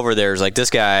you know over there is like, this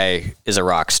guy is a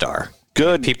rock star.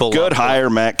 Good hire,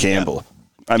 Matt Campbell.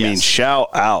 Yeah. I mean, shout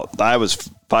out. I was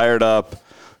fired up.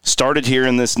 Started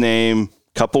hearing this name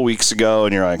a couple weeks ago,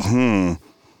 and you're like,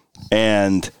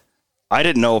 And I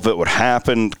didn't know if it would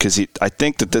happen because I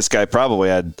think that this guy probably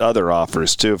had other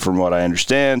offers too, from what I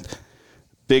understand.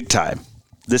 Big time.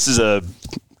 This is a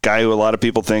guy who a lot of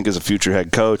people think is a future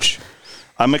head coach.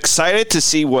 I'm excited to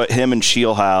see what him and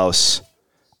Scheelhaase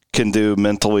can do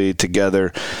mentally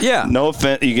together. Yeah. No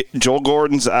offense. Joel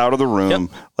Gordon's out of the room.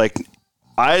 Yep. Like,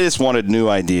 I just wanted new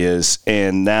ideas,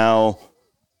 and now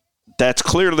that's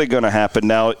clearly going to happen.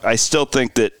 Now, I still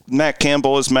think that Matt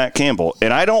Campbell is Matt Campbell,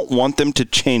 and I don't want them to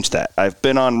change that. I've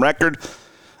been on record.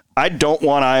 I don't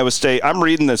want Iowa State. I'm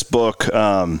reading this book.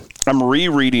 I'm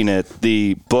rereading it,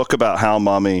 the book about Hal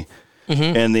Mumme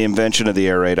and the invention of the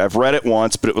air raid. I've read it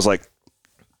once, but it was like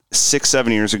 6-7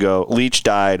 years ago. Leach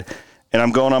died, and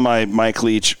I'm going on my Mike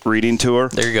Leach reading tour.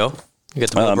 There you go. You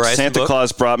got the Bill Bryson Santa book.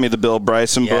 Claus brought me the Bill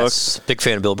Bryson book. Big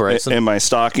fan of Bill Bryson. In my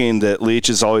stocking that Leach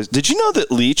is always... Did you know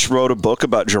that Leach wrote a book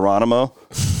about Geronimo,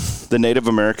 the Native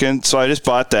American? So I just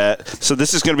bought that. So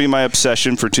this is going to be my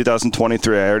obsession for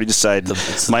 2023. I already decided.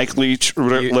 Mike Leach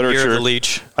literature. Year of the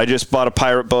Leach. I just bought a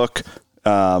pirate book.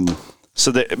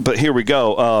 But here we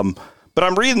go. But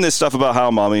I'm reading this stuff about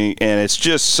Hal Mumme, and it's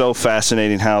just so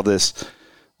fascinating how this...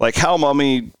 Like, Hal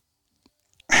Mumme...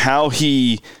 How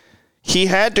he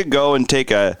had to go and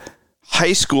take a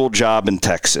high school job in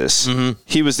Texas.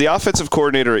 He was the offensive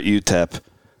coordinator at UTEP.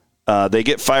 They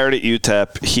get fired at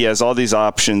UTEP. He has all these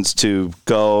options to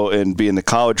go and be in the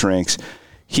college ranks.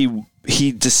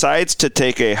 He decides to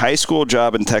take a high school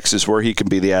job in Texas where he can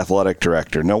be the athletic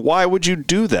director. Now, why would you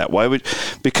do that?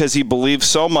 Because he believed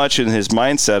so much in his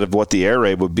mindset of what the air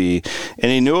raid would be,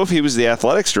 and he knew if he was the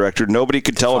athletics director, nobody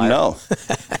could tell him no.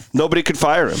 Nobody could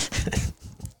fire him.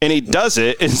 And he does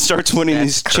it and starts winning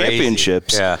these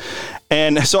championships. Yeah.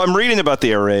 And so I'm reading about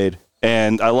the air raid,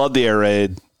 and I love the air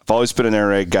raid. I've always been an air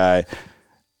raid guy.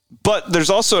 But there's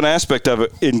also an aspect of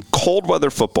it in cold weather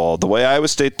football, the way Iowa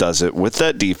State does it with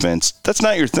that defense, that's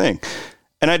not your thing.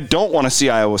 And I don't want to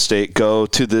see Iowa State go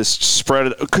to this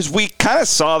spread, because we kind of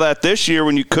saw that this year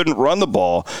when you couldn't run the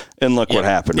ball, and look what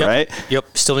happened, right?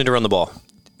 Yep, still need to run the ball.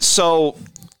 So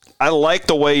I like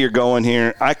the way you're going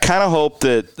here. I kind of hope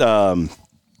that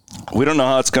we don't know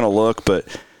how it's going to look, but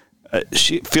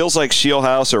it feels like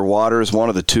Scheelhaase or Waters, one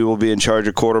of the two, will be in charge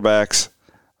of quarterbacks.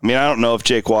 I mean, I don't know if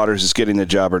Jake Waters is getting the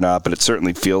job or not, but it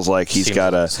certainly feels like he's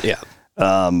got a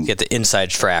get the inside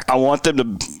track. I want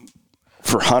them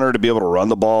for Hunter to be able to run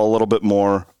the ball a little bit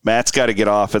more. Matt's got to get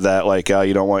off of that. Like,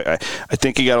 you don't want. I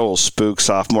think he got a little spook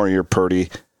sophomore year, Purdy.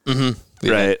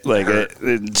 Right? Like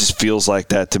it just feels like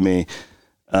that to me.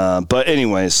 But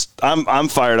anyways, I'm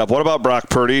fired up. What about Brock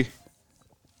Purdy?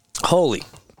 Holy.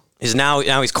 Now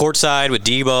he's courtside with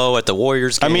Debo at the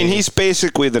Warriors game. I mean, he's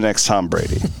basically the next Tom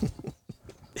Brady.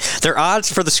 Their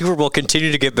odds for the Super Bowl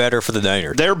continue to get better for the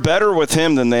Niners. They're better with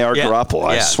him than they are Garoppolo.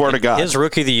 I swear to God. His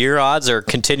Rookie of the Year odds are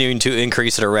continuing to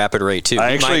increase at a rapid rate, too.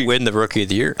 He might win the Rookie of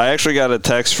the Year. I actually got a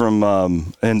text from,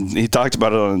 and he talked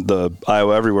about it on the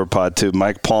Iowa Everywhere pod, too,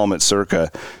 Mike Palm at Circa.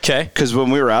 Okay. Because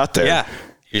when we were out there,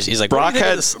 he's like, Brock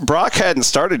hadn't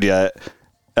started yet.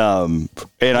 And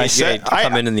I said,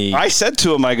 I said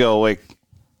to him, I go, like,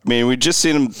 I mean, we just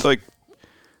seen him, like,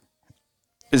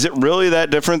 is it really that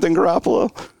different than Garoppolo?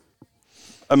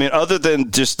 I mean, other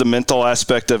than just the mental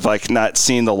aspect of, like, not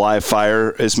seeing the live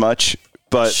fire as much.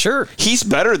 But sure, he's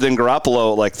better than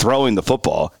Garoppolo, like, throwing the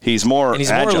football. He's more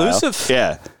agile. More elusive.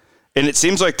 Yeah. And it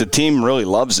seems like the team really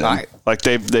loves him. Right. Like,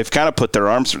 they've kind of put their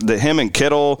arms – him and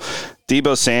Kittle,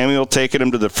 Debo Samuel taking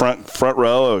him to the front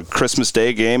row of Christmas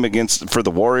Day game for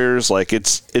the Warriors. Like,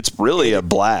 it's really a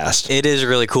blast. It is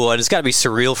really cool. And it's got to be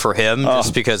surreal for him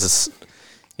just because it's –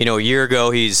 a year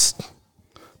ago he's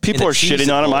 – People are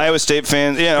shitting on him. Iowa State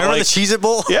fans. Yeah, remember the Cheez-It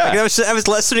Bowl? Yeah. Like that was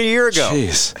less than a year ago.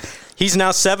 Jeez. He's now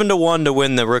 7-1 to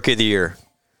win the Rookie of the Year,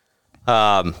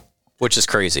 which is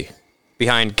crazy.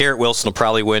 Behind Garrett Wilson will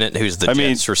probably win it, who's the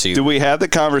Jets receiver. Do we have the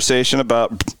conversation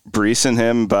about Brees and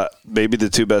him, about maybe the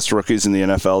two best rookies in the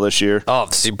NFL this year? Oh,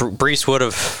 see, Brees would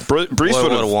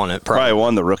have won it. Probably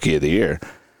won the Rookie of the Year.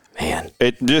 Man.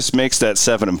 It just makes that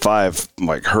 7-5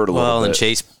 like hurt a little bit. Well, and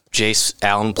Chase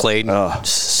Allen played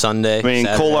Sunday. I mean,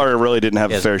 Kolar really didn't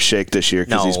have a fair shake this year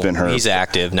because he's been hurt. He's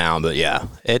active now, but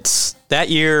it's that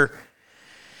year.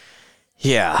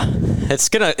 Yeah, it's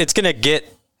gonna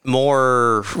get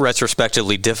more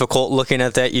retrospectively difficult looking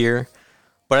at that year.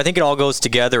 But I think it all goes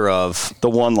together of the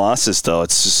one losses, though.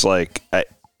 It's just like,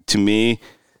 to me,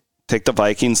 take the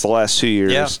Vikings the last 2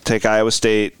 years, take Iowa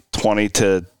State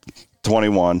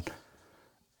 20-21.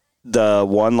 The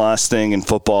one last thing in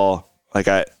football,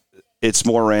 it's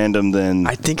more random than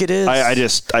I think it is.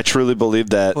 I truly believe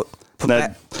that. To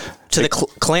the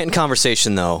Clanton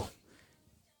conversation, though,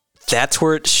 that's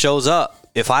where it shows up.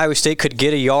 If Iowa State could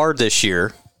get a yard this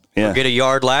year, or get a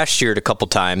yard last year a couple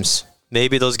times,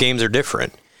 maybe those games are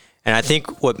different. And I think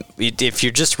if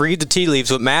you just read the tea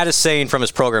leaves, what Matt is saying from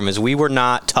his program is we were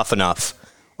not tough enough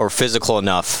or physical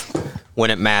enough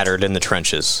when it mattered in the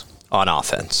trenches on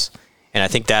offense. And I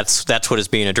think that's what is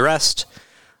being addressed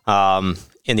in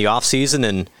the offseason.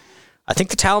 And I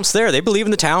think the talent's there. They believe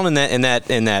in the talent in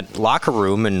that locker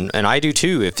room, and I do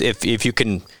too. If you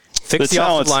can fix the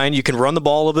offensive line, you can run the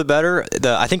ball a little bit better.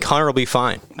 I think Hunter will be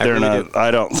fine.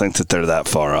 I don't think that they're that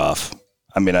far off.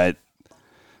 I mean,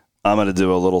 I'm going to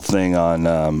do a little thing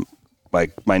on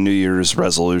my New Year's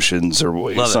resolutions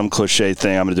or some cliche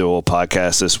thing. I'm going to do a little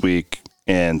podcast this week,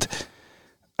 and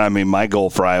I mean, my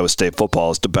goal for Iowa State football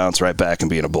is to bounce right back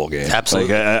and be in a bowl game.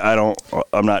 Absolutely.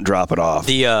 I'm not dropping off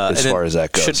as far as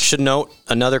that goes. Should note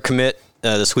another commit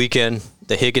this weekend,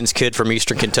 the Higgins kid from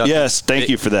Eastern Kentucky. Yes, thank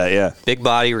you for that, yeah. Big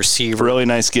body receiver. Really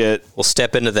nice get. Will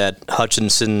step into that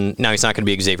Hutchinson. Now, he's not going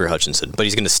to be Xavier Hutchinson, but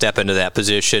he's going to step into that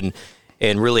position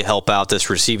and really help out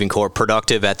this receiving corps,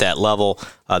 productive at that level.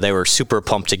 They were super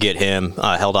pumped to get him,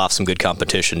 held off some good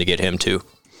competition to get him too.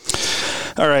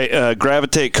 All right,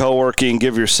 Gravitate Co-working.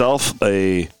 Give yourself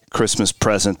a Christmas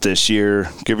present this year.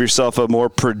 Give yourself a more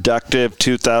productive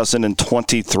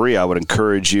 2023. I would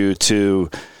encourage you to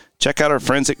check out our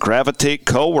friends at Gravitate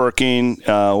Co-working.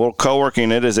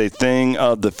 Co-working, it is a thing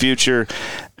of the future,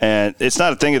 and it's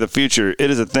not a thing of the future. It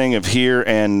is a thing of here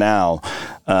and now.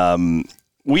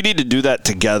 We need to do that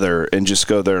together and just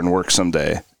go there and work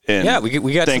someday. And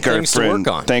we got some things to work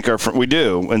on. We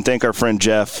do, and thank our friend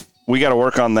Jeff. We got to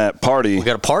work on that party. We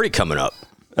got a party coming up.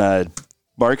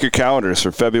 Mark your calendars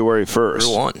for February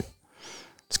 1st. 1.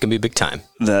 It's going to be big time.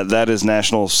 That is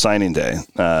National Signing Day.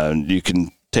 You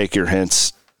can take your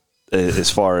hints as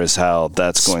far as how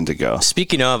that's going to go.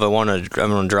 Speaking of, I'm going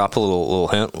to drop a little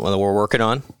hint that we're working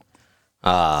on.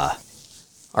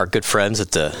 Our good friends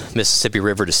at the Mississippi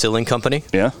River Distilling Company.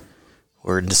 Yeah.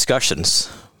 We're in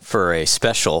discussions for a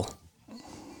special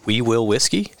We Will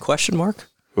Whiskey, ?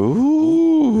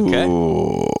 Ooh. Okay.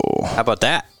 How about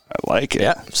that? I like it.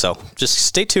 Yeah. So just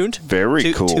stay tuned.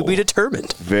 Very cool. To be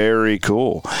determined. Very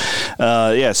cool.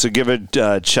 So give a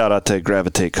shout out to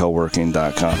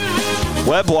gravitatecoworking.com.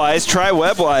 Webwise, try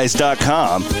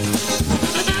webwise.com.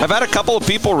 I've had a couple of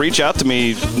people reach out to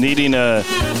me needing a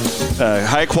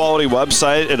high-quality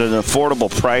website at an affordable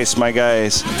price. My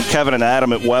guys, Kevin and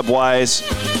Adam at Webwise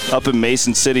up in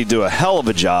Mason City do a hell of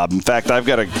a job. In fact, I've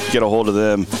got to get a hold of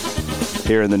them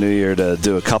here in the new year to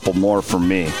do a couple more for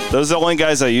me. Those are the only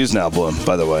guys I use now, Bloom,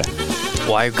 by the way.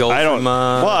 Why go from...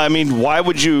 Well, I mean, why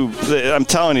would you... I'm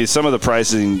telling you, some of the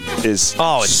pricing is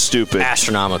it's stupid.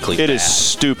 Astronomically It bad. is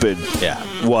stupid Yeah.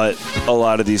 what a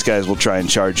lot of these guys will try and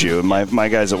charge you. And my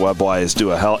guys at Webwise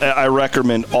do a hell... I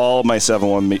recommend all my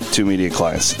 712 Media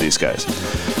clients to these guys.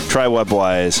 Try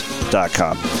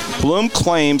webwise.com. Bloom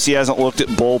claims he hasn't looked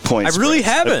at bowl points. I really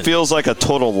haven't. It feels like a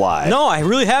total lie. No, I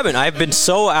really haven't. I've been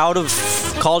so out of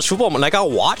college football. Like,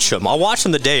 I'll watch them. I'll watch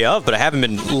them the day of, but I haven't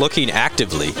been looking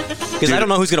actively because I don't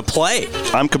know who's going to play.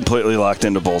 I'm completely locked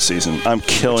into bowl season. I'm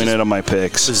killing it on my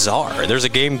picks. Bizarre. There's a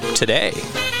game today.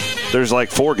 There's like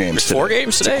 4 games today. 4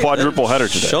 games today? It's a quadruple header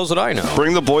today. Shows what I know.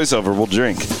 Bring the boys over. We'll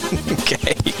drink.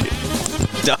 Okay.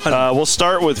 Done. We'll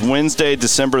start with Wednesday,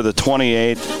 December the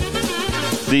 28th.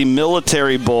 The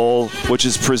Military Bowl, which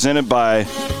is presented by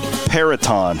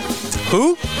Peraton.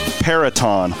 Who?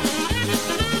 Peraton.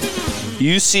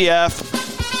 UCF,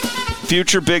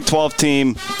 future Big 12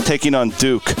 team, taking on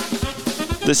Duke.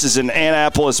 This is in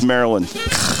Annapolis, Maryland.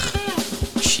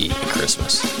 Gee,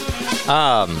 Christmas.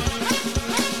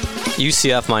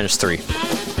 UCF -3.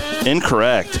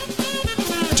 Incorrect.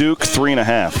 Duke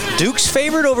 3.5. Duke's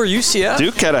favored over UCF?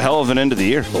 Duke had a hell of an end of the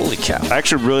year. Holy cow. I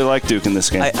actually really like Duke in this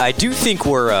game. I do think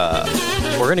we're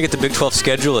going to get the Big 12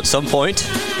 schedule at some point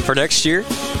for next year.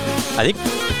 I think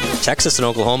Texas and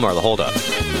Oklahoma are the holdup.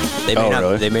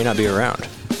 Really? They may not be around.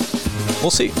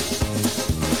 We'll see.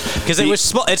 Because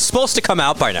it's supposed to come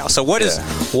out by now. So it's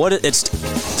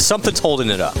something's holding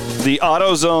it up. The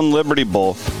AutoZone Liberty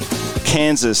Bowl,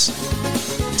 Kansas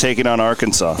taking on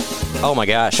Arkansas. Oh my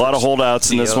gosh. A lot of holdouts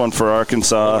in this one for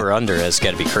Arkansas. Over under has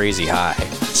got to be crazy high.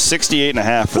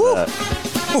 68.5 for that.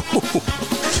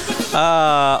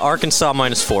 Arkansas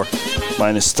 -4.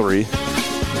 -3.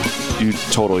 You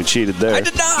totally cheated there. I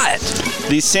did not.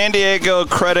 The San Diego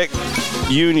Credit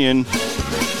Union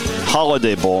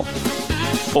Holiday Bowl.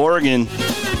 Oregon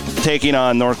taking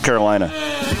on North Carolina.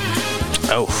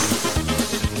 Oh.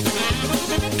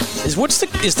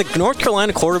 Is the North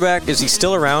Carolina quarterback, is he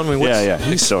still around? I mean, Yeah,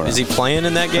 he's still around. Is he playing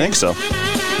in that game? I think so.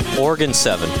 Oregon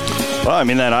 7. Well, I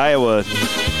mean, that Iowa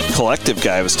Collective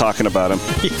guy was talking about him.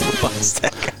 He was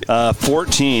that guy.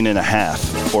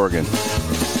 14.5, Oregon.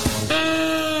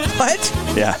 What?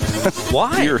 Yeah.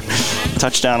 Why? You're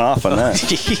touchdown off on that.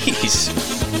 Jeez.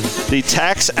 The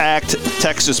Tax Act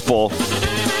Texas Bowl.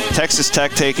 Texas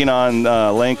Tech taking on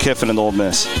Lane Kiffin and Ole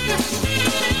Miss.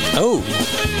 Oh.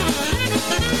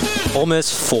 Ole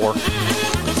Miss 4.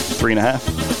 3.5.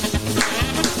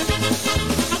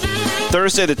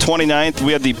 Thursday the 29th,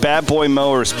 we have the Bad Boy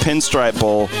Mowers Pinstripe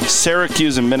Bowl,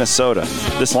 Syracuse and Minnesota.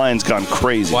 This line's gone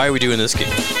crazy. Why are we doing this game?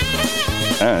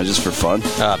 Just for fun.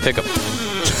 Pick 'em.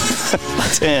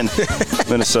 10,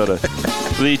 Minnesota.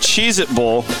 The Cheez-It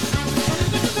Bowl,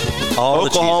 All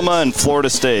Oklahoma and Florida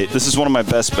State. This is one of my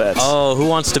best bets. Oh, who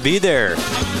wants to be there?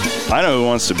 I know who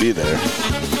wants to be there.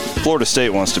 Florida State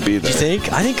wants to be there. You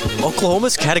think? I think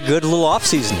Oklahoma's had a good little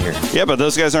offseason here. Yeah, but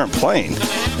those guys aren't playing.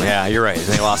 Yeah, you're right.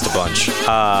 They lost a bunch.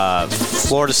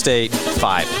 Florida State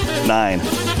 5. 9.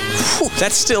 Whew,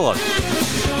 that's still a.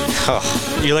 Oh.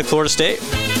 You like Florida State?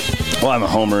 Well, I'm a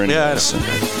homer anyway.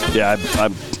 Yeah,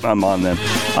 I'm on them.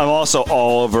 I'm also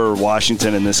all over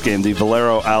Washington in this game. The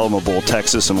Valero Alamo Bowl,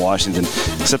 Texas and Washington.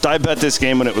 Except I bet this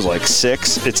game when it was like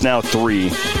 6. It's now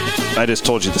 3. I just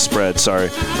told you the spread. Sorry.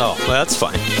 Oh, well, that's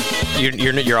fine.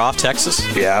 You're off Texas?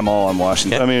 Yeah, I'm all on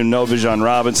Washington. Okay. I mean, no Bijan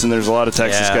Robinson. There's a lot of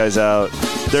Texas guys out.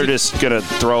 They're just gonna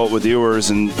throw it with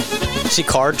Ewers and. See,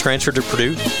 Card transferred to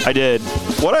Purdue. I did.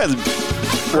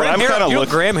 I'm kind of looking.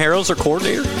 Graham Harrell's their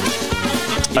coordinator.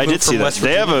 I did see that.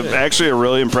 They have actually a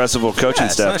really impressive coaching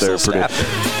staff there at Purdue.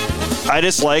 I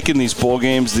just like in these bowl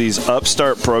games these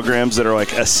upstart programs that are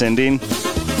like ascending.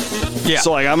 Yeah.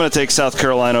 So like I'm going to take South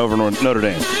Carolina over Notre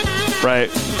Dame,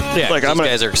 right? Yeah. Like those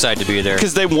guys are excited to be there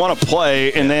because they want to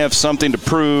play and they have something to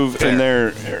prove,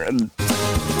 Fair. and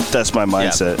that's my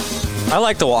mindset. Yeah. I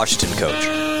like the Washington coach.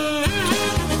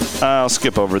 I'll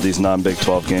skip over these non-Big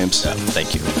 12 games. Yeah,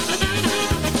 thank you.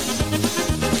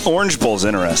 Orange Bowl's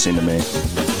interesting to me.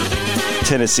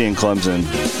 Tennessee and Clemson.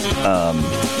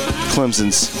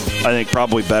 Clemson's, I think,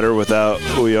 probably better without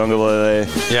Uyunglele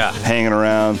hanging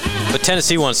around. But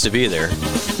Tennessee wants to be there.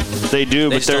 They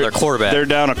do, but they're their quarterback. They're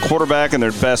down a quarterback and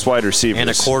their best wide receivers. And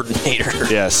a coordinator.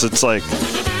 Yes, it's like...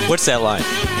 What's that line?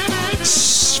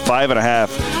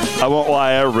 5.5. I won't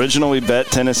lie, I originally bet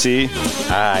Tennessee,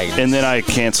 and then I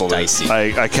canceled it.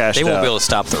 I cashed out. They won't be able to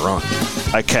stop the run.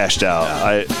 I cashed out.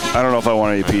 I don't know if I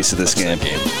want any piece of this game.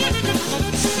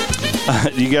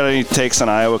 You got any takes on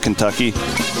Iowa, Kentucky?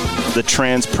 The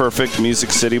Trans-Perfect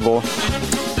Music City Bowl?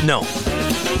 No.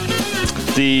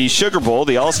 The Sugar Bowl,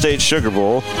 the All-State Sugar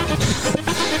Bowl.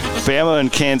 Bama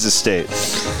and Kansas State.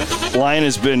 Line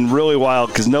has been really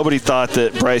wild because nobody thought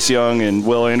that Bryce Young and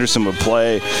Will Anderson would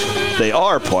play. They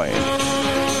are playing.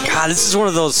 God, this is one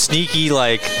of those sneaky,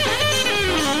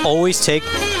 always take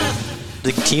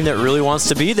the team that really wants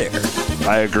to be there.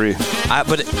 I agree.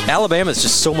 But Alabama is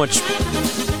just so much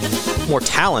more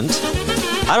talent.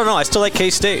 I don't know. I still like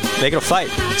K-State. Make it a fight.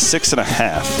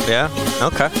 6.5. Yeah?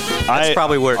 Okay. That's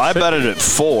probably where I bet it at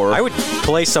 4. I would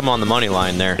play some on the money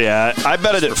line there. Yeah, I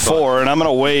bet it at 4, and I'm going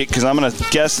to wait because I'm going to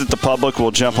guess that the public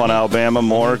will jump on Alabama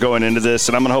more going into this,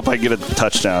 and I'm going to hope I get a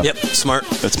touchdown. Yep, smart.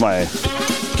 That's my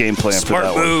game plan smart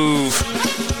for that move.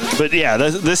 one. But yeah,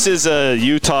 this is a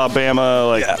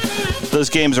Utah-Bama. Those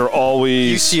games are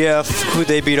always... UCF, who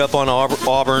they beat up on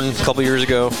Auburn a couple years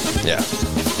ago. Yeah.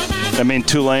 I mean,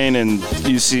 Tulane and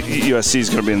USC is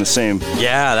going to be in the same.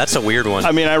 Yeah, that's a weird one.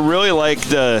 I mean, I really like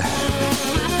the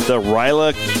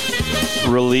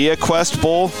Relia Quest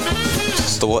Bowl.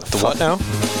 The what now?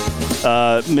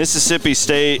 Mississippi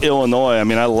State, Illinois. I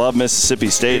mean, I love Mississippi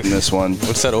State in this one.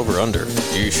 What's that over under?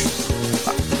 Yeesh.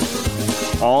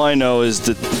 All I know is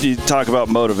that you talk about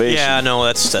motivation. Yeah, no,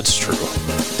 that's true.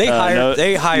 They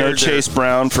hired Chase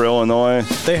Brown for Illinois.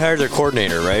 They hired their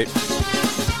coordinator, right?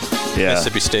 Yeah.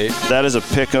 Mississippi State. That is a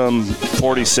pick 'em.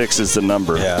 46 is the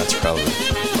number. Yeah, that's probably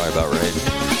about right.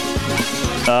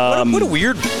 What a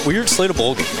weird slate of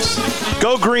bowl games.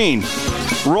 Go green.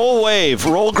 Roll wave.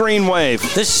 Roll green wave.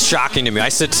 This is shocking to me. I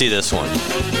should see this one.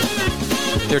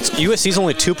 USC's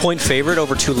only 2-point favorite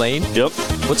over Tulane. Yep.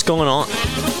 What's going on?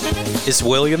 Is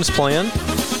Williams playing?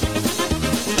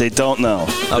 They don't know.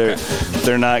 Okay.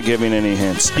 They're not giving any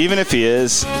hints. Even if he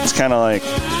is, it's kind of like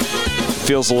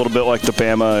feels a little bit like the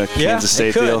Bama Kansas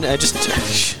State deal. I just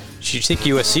you'd think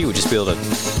USC would just be able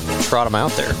to trot them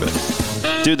out there, but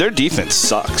dude, their defense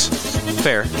sucks.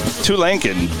 Fair. Tulane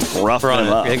can rough them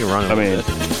up. They can run them. I mean,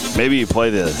 maybe you play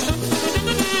the.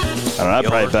 I don't know. I'd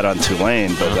probably bet on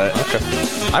Tulane, but okay.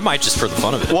 I might just for the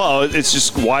fun of it. Well, it's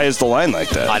just why is the line like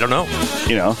that? I don't know.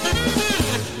 You know.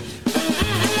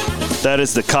 That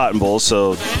is the Cotton Bowl,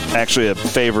 so actually a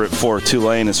favorite for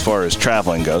Tulane as far as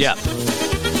traveling goes. Yeah.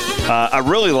 I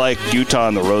really like Utah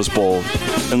in the Rose Bowl,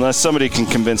 unless somebody can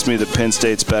convince me that Penn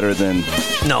State's better than...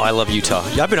 No, I love Utah.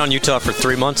 I've been on Utah for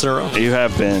 3 months in a row. You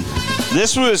have been.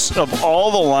 This was, of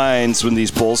all the lines when these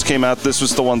bowls came out, this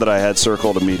was the one that I had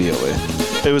circled immediately.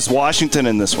 It was Washington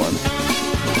in this one.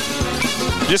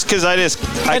 Just because I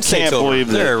can't believe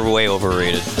that. They're way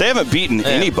overrated. They haven't beaten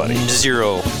anybody.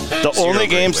 Zero. The only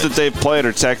games that they've played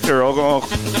are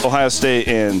Ohio State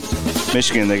and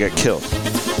Michigan. They got killed.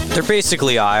 They're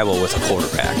basically Iowa with a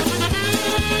quarterback.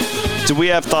 Do we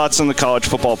have thoughts on the college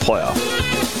football playoff?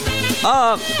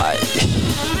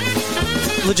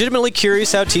 Legitimately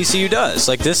curious how TCU does.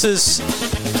 Like, this is...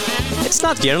 It's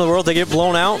not the end of the world they get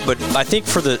blown out, but I think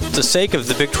for the sake of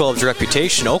the Big 12's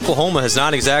reputation, Oklahoma has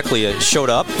not exactly showed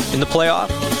up in the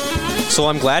playoff. So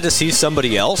I'm glad to see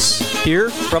somebody else here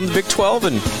from the Big 12,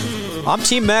 and I'm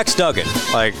Team Max Duggan.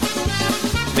 Like,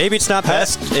 maybe it's not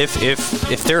best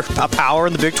if they're a power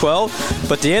in the Big 12,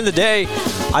 but at the end of the day,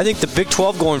 I think the Big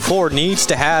 12 going forward needs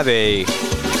to have a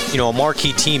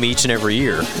marquee team each and every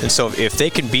year. And so if they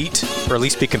can beat or at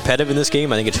least be competitive in this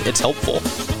game, I think it's helpful.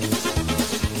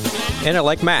 And I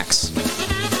like Max.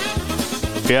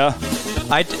 Yeah.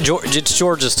 It's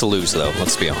Georgia's to lose, though,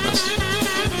 let's be honest.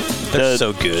 They're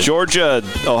so good. Georgia,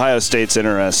 Ohio State's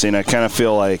interesting. I kind of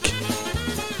feel like,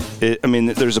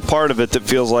 there's a part of it that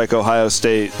feels like Ohio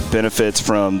State benefits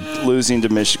from losing to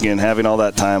Michigan, having all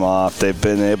that time off. They've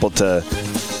been able to,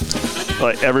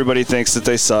 like, everybody thinks that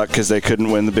they suck because they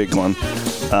couldn't win the big one.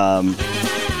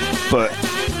 But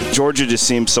Georgia just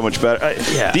seems so much better.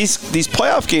 These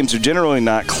playoff games are generally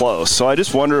not close, so I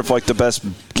just wonder if the best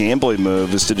gambling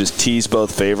move is to just tease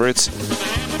both favorites.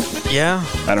 Yeah,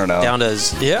 I don't know.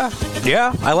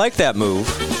 Yeah. I like that move.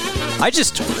 I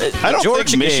don't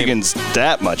think Michigan's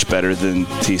that much better than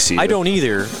TCU. I don't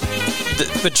either.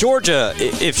 But Georgia,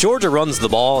 if Georgia runs the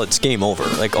ball, it's game over.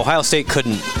 Like, Ohio State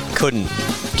couldn't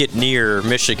get near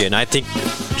Michigan. I think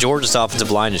Georgia's offensive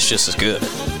line is just as good.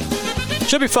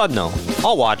 Should be fun, though.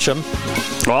 I'll watch them.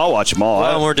 Well, I'll watch them all.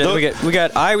 Well, we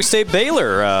got Iowa State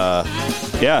Baylor.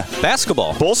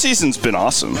 Basketball. Bowl season's been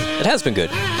awesome. It has been good.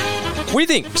 What do you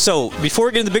think? So, before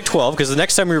we get into the Big 12, because the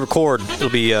next time we record, it'll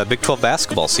be Big 12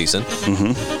 basketball season.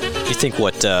 Mm-hmm. You think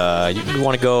what? You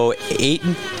want to go 8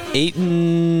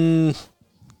 and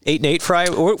 8, Fry?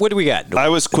 What do we got? I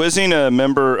was quizzing a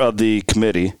member of the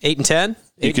committee. 8 and 10.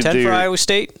 8 and 10 for Iowa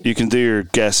State. You can do your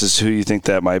guesses who you think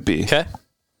that might be. Okay.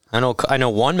 I know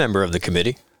one member of the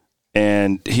committee,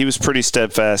 and he was pretty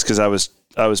steadfast because I was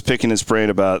picking his brain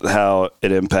about how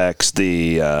it impacts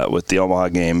with the Omaha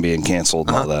game being canceled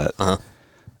and all that,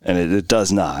 and it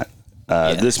does not.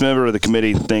 This member of the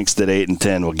committee thinks that 8 and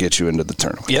 10 will get you into the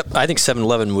tournament. Yep, I think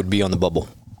 7-11 would be on the bubble,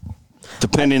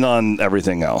 depending on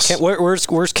everything else.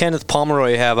 Where's Kenneth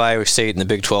Pomeroy have Iowa State in the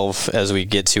Big 12 as we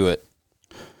get to it?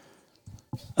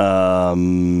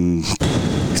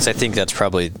 Because I think that's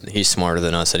probably he's smarter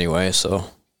than us anyway. So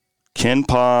Ken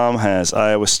Pom has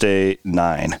Iowa State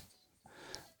 9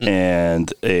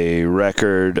 and a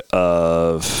record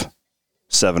of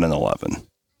 7-11.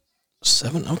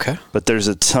 7, okay. But there's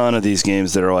a ton of these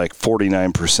games that are like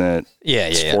 49%.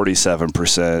 Yeah.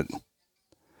 47%.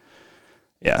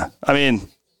 Yeah, I mean,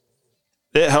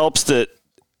 it helps that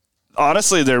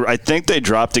honestly, I think they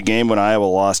dropped a game when Iowa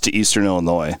lost to Eastern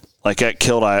Illinois. Like, that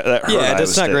killed Iowa.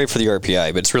 That's not great for the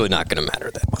RPI, but it's really not going to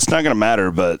matter that much. It's not going to matter,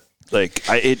 but like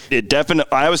it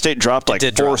definitely Iowa State dropped like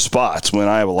 4 spots when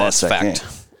Iowa lost that game.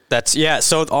 That's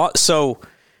So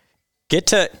get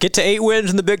to 8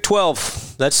 wins in the Big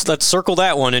 12. Let's circle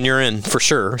that one, and you're in for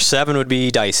sure. 7 would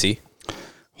be dicey.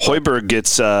 Hoiberg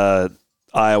gets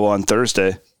Iowa on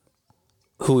Thursday.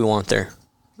 Who we want there?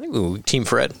 Team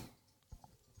Fred.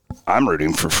 I'm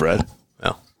rooting for Fred.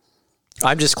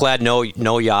 I'm just glad no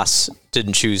Yas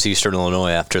didn't choose Eastern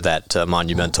Illinois after that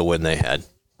monumental win they had.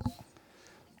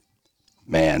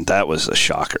 Man, that was a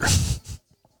shocker.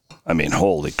 I mean,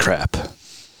 holy crap.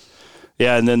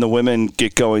 Yeah, and then the women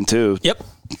get going too. Yep.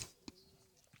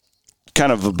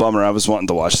 Kind of a bummer. I was wanting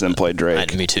to watch them play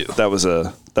Drake. Me too. That was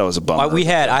a bummer.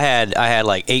 I had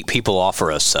like 8 people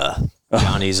offer us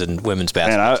Johnny's and women's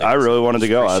basketball. And I really wanted to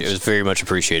go. It was very much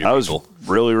appreciated. I was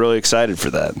really, really excited for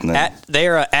that. They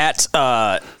are at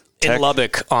in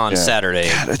Lubbock on Saturday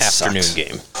afternoon sucks.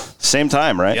 game. Same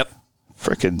time, right? Yep.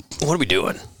 Freaking. What are we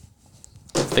doing?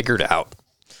 Figure it out.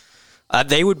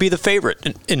 They would be the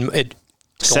favorite.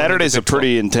 Saturday's a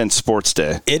pretty intense sports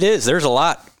day. It is. There's a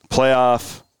lot.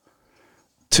 Playoff,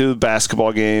 2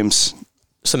 basketball games,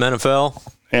 Some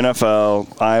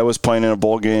NFL. Iowa's playing in a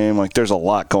bowl game. Like, there's a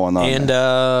lot going on.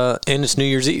 And it's New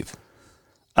Year's Eve.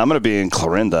 I'm going to be in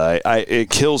Clarinda. It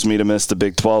kills me to miss the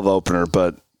Big 12 opener,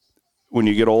 but when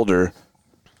you get older,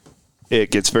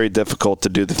 it gets very difficult to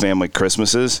do the family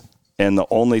Christmases. And the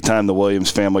only time the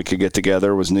Williams family could get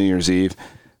together was New Year's Eve.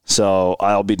 So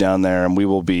I'll be down there, and we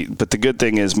will be. But the good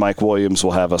thing is Mike Williams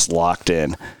will have us locked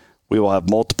in. We will have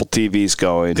multiple TVs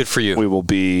going. Good for you. We will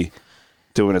be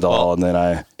doing it all, and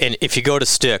then And if you go to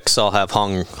Sticks, I'll have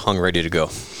hung ready to go.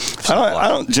 I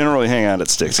don't generally hang out at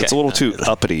Sticks. Okay. It's a little too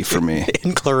uppity for me.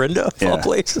 In Clarinda, of all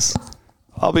places.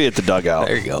 I'll be at the dugout.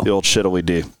 There you go. The old shittily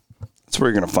D. That's where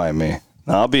you're going to find me.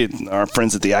 I'll be at our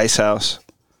friends at the Ice House.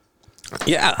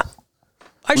 Yeah.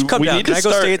 I should come down. Can I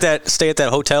go stay at that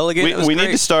hotel again? We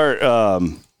need to start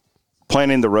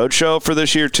planning the road show for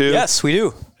this year too. Yes, we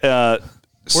do. We're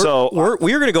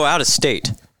going to go out of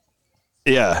state.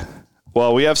 Yeah.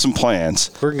 Well, we have some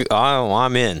plans.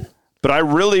 I'm in. But I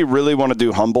really, really want to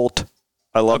do Humboldt.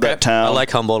 I love that town. I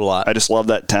like Humboldt a lot. I just love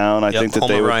that town. I think that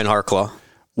home of Ryan Harklaw.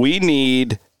 We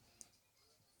need.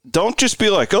 Don't just be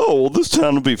like, oh, well, this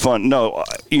town will be fun. No,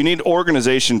 you need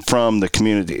organization from the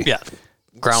community. Yeah.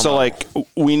 Ground so, level.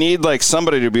 we need,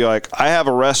 somebody to be like, I have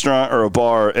a restaurant or a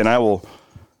bar, and I will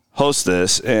host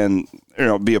this and,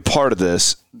 be a part of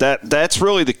this. That's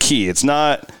really the key. It's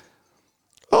not,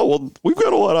 oh, well, we've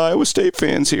got a lot of Iowa State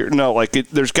fans here. No,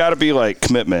 there's got to be,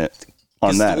 commitment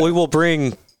on that. We will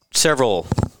bring several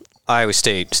Iowa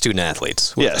State student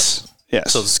athletes. Yes.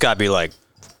 So it's got to be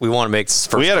we want to make this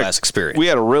first-class experience. We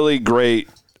had a really great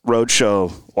road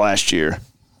show last year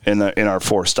in our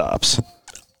 4 stops.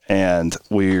 And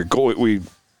we want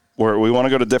to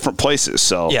go to different places.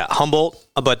 So yeah, Humboldt.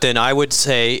 But then I would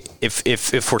say if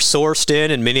we're sourced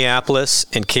in Minneapolis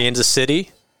and Kansas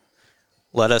City,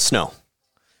 let us know.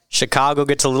 Chicago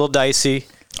gets a little dicey.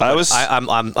 I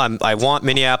want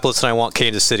Minneapolis and I want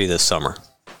Kansas City this summer.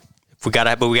 We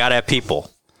gotta have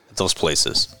people at those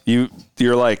places. You're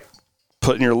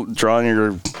drawing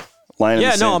your line.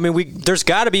 Yeah, no, I mean there's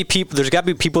got to be people. There's got to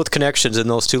be people with connections in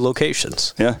those 2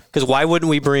 locations. Yeah, because why wouldn't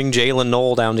we bring Jalen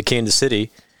Knoll down to Kansas City,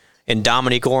 and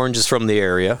Dominique Orange is from the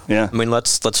area? Yeah, I mean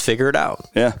let's figure it out.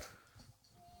 Yeah,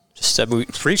 just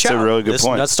reach out. That's a really good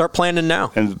point. Let's start planning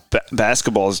now. And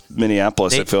basketball is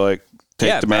Minneapolis. I feel like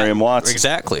take Demarion Watts.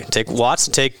 Exactly. Take Watts.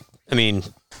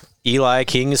 Eli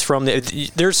King is from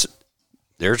the.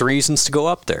 There's reasons to go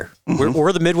up there. Mm-hmm.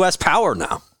 We're the Midwest power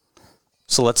now.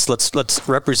 So let's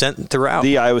represent throughout.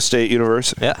 The Iowa State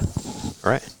University. Yeah.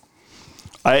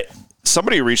 Right.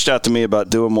 Somebody reached out to me about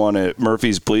doing one at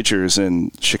Murphy's Bleachers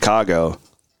in Chicago.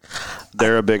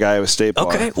 They're a big Iowa State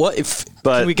bar. Okay. Well,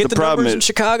 can we get the numbers in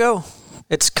Chicago?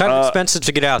 It's kind of expensive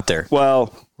to get out there.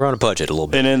 Well, we're on a budget a little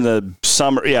bit. And in the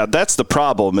summer, that's the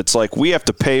problem. It's we have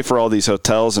to pay for all these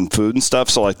hotels and food and stuff.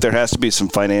 So there has to be some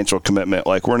financial commitment.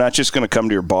 We're not just going to come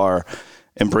to your bar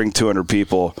and bring 200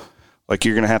 people.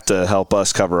 You're going to have to help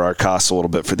us cover our costs a little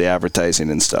bit for the advertising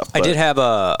and stuff. But I did have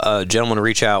a gentleman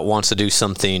reach out, wants to do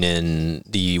something in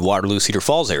the Waterloo, Cedar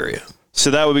Falls area.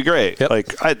 So that would be great.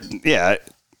 Yep.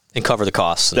 And cover the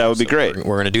costs. That would be great.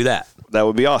 We're going to do that. That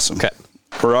would be awesome. Okay.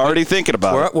 We're already thinking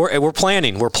about it. We're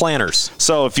planning. We're planners.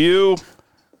 So if you're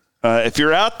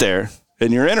out there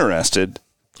and you're interested,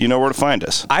 you know where to find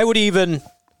us. I would even,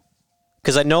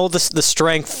 because I know the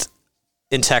strength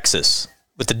in Texas.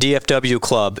 With the DFW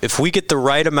club, if we get the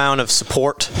right amount of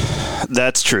support,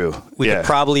 that's true. We could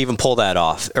probably even pull that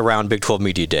off around Big 12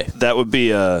 Media Day. That would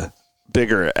be a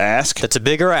bigger ask. That's a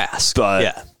bigger ask,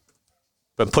 but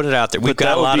I'm putting it out there. We've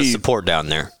got a lot of support down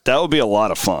there. That would be a lot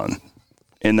of fun.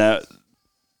 And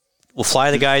we'll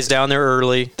fly the guys down there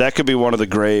early. That could be one of the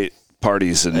great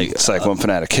parties in Cyclone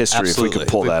Fanatic history if we could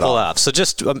pull that off. So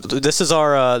just this is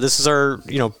our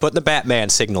putting the Batman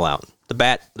signal out, the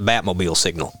Batmobile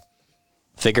signal.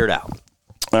 Figure it out.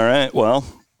 All right. Well,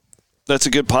 that's a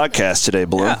good podcast today,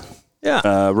 Blue.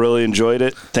 Yeah. Really enjoyed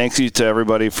it. Thank you to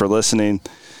everybody for listening.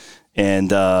 And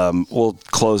we'll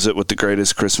close it with the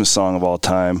greatest Christmas song of all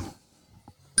time.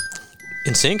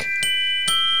 In Sync?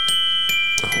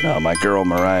 No, my girl,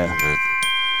 Mariah.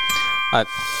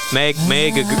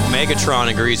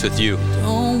 Megatron agrees with you.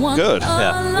 Good.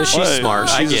 Yeah. She's smart.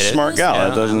 She's a smart gal. Yeah.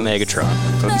 That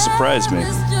doesn't surprise me.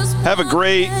 Have a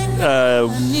great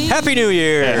Happy New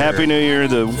Year. Happy New Year.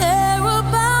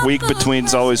 Week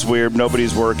between's always weird.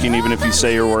 Nobody's working. Even if you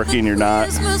say you're working, you're not.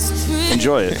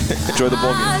 Enjoy it. Enjoy the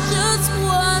bowl game. I just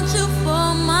want you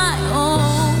for my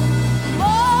own,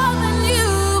 more than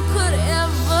you could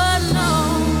ever know.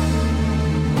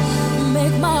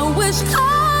 Make my wish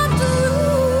come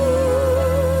true.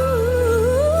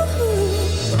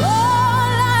 All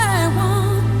I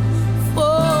want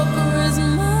for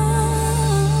Christmas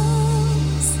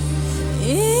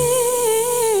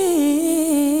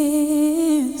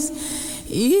is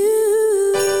you.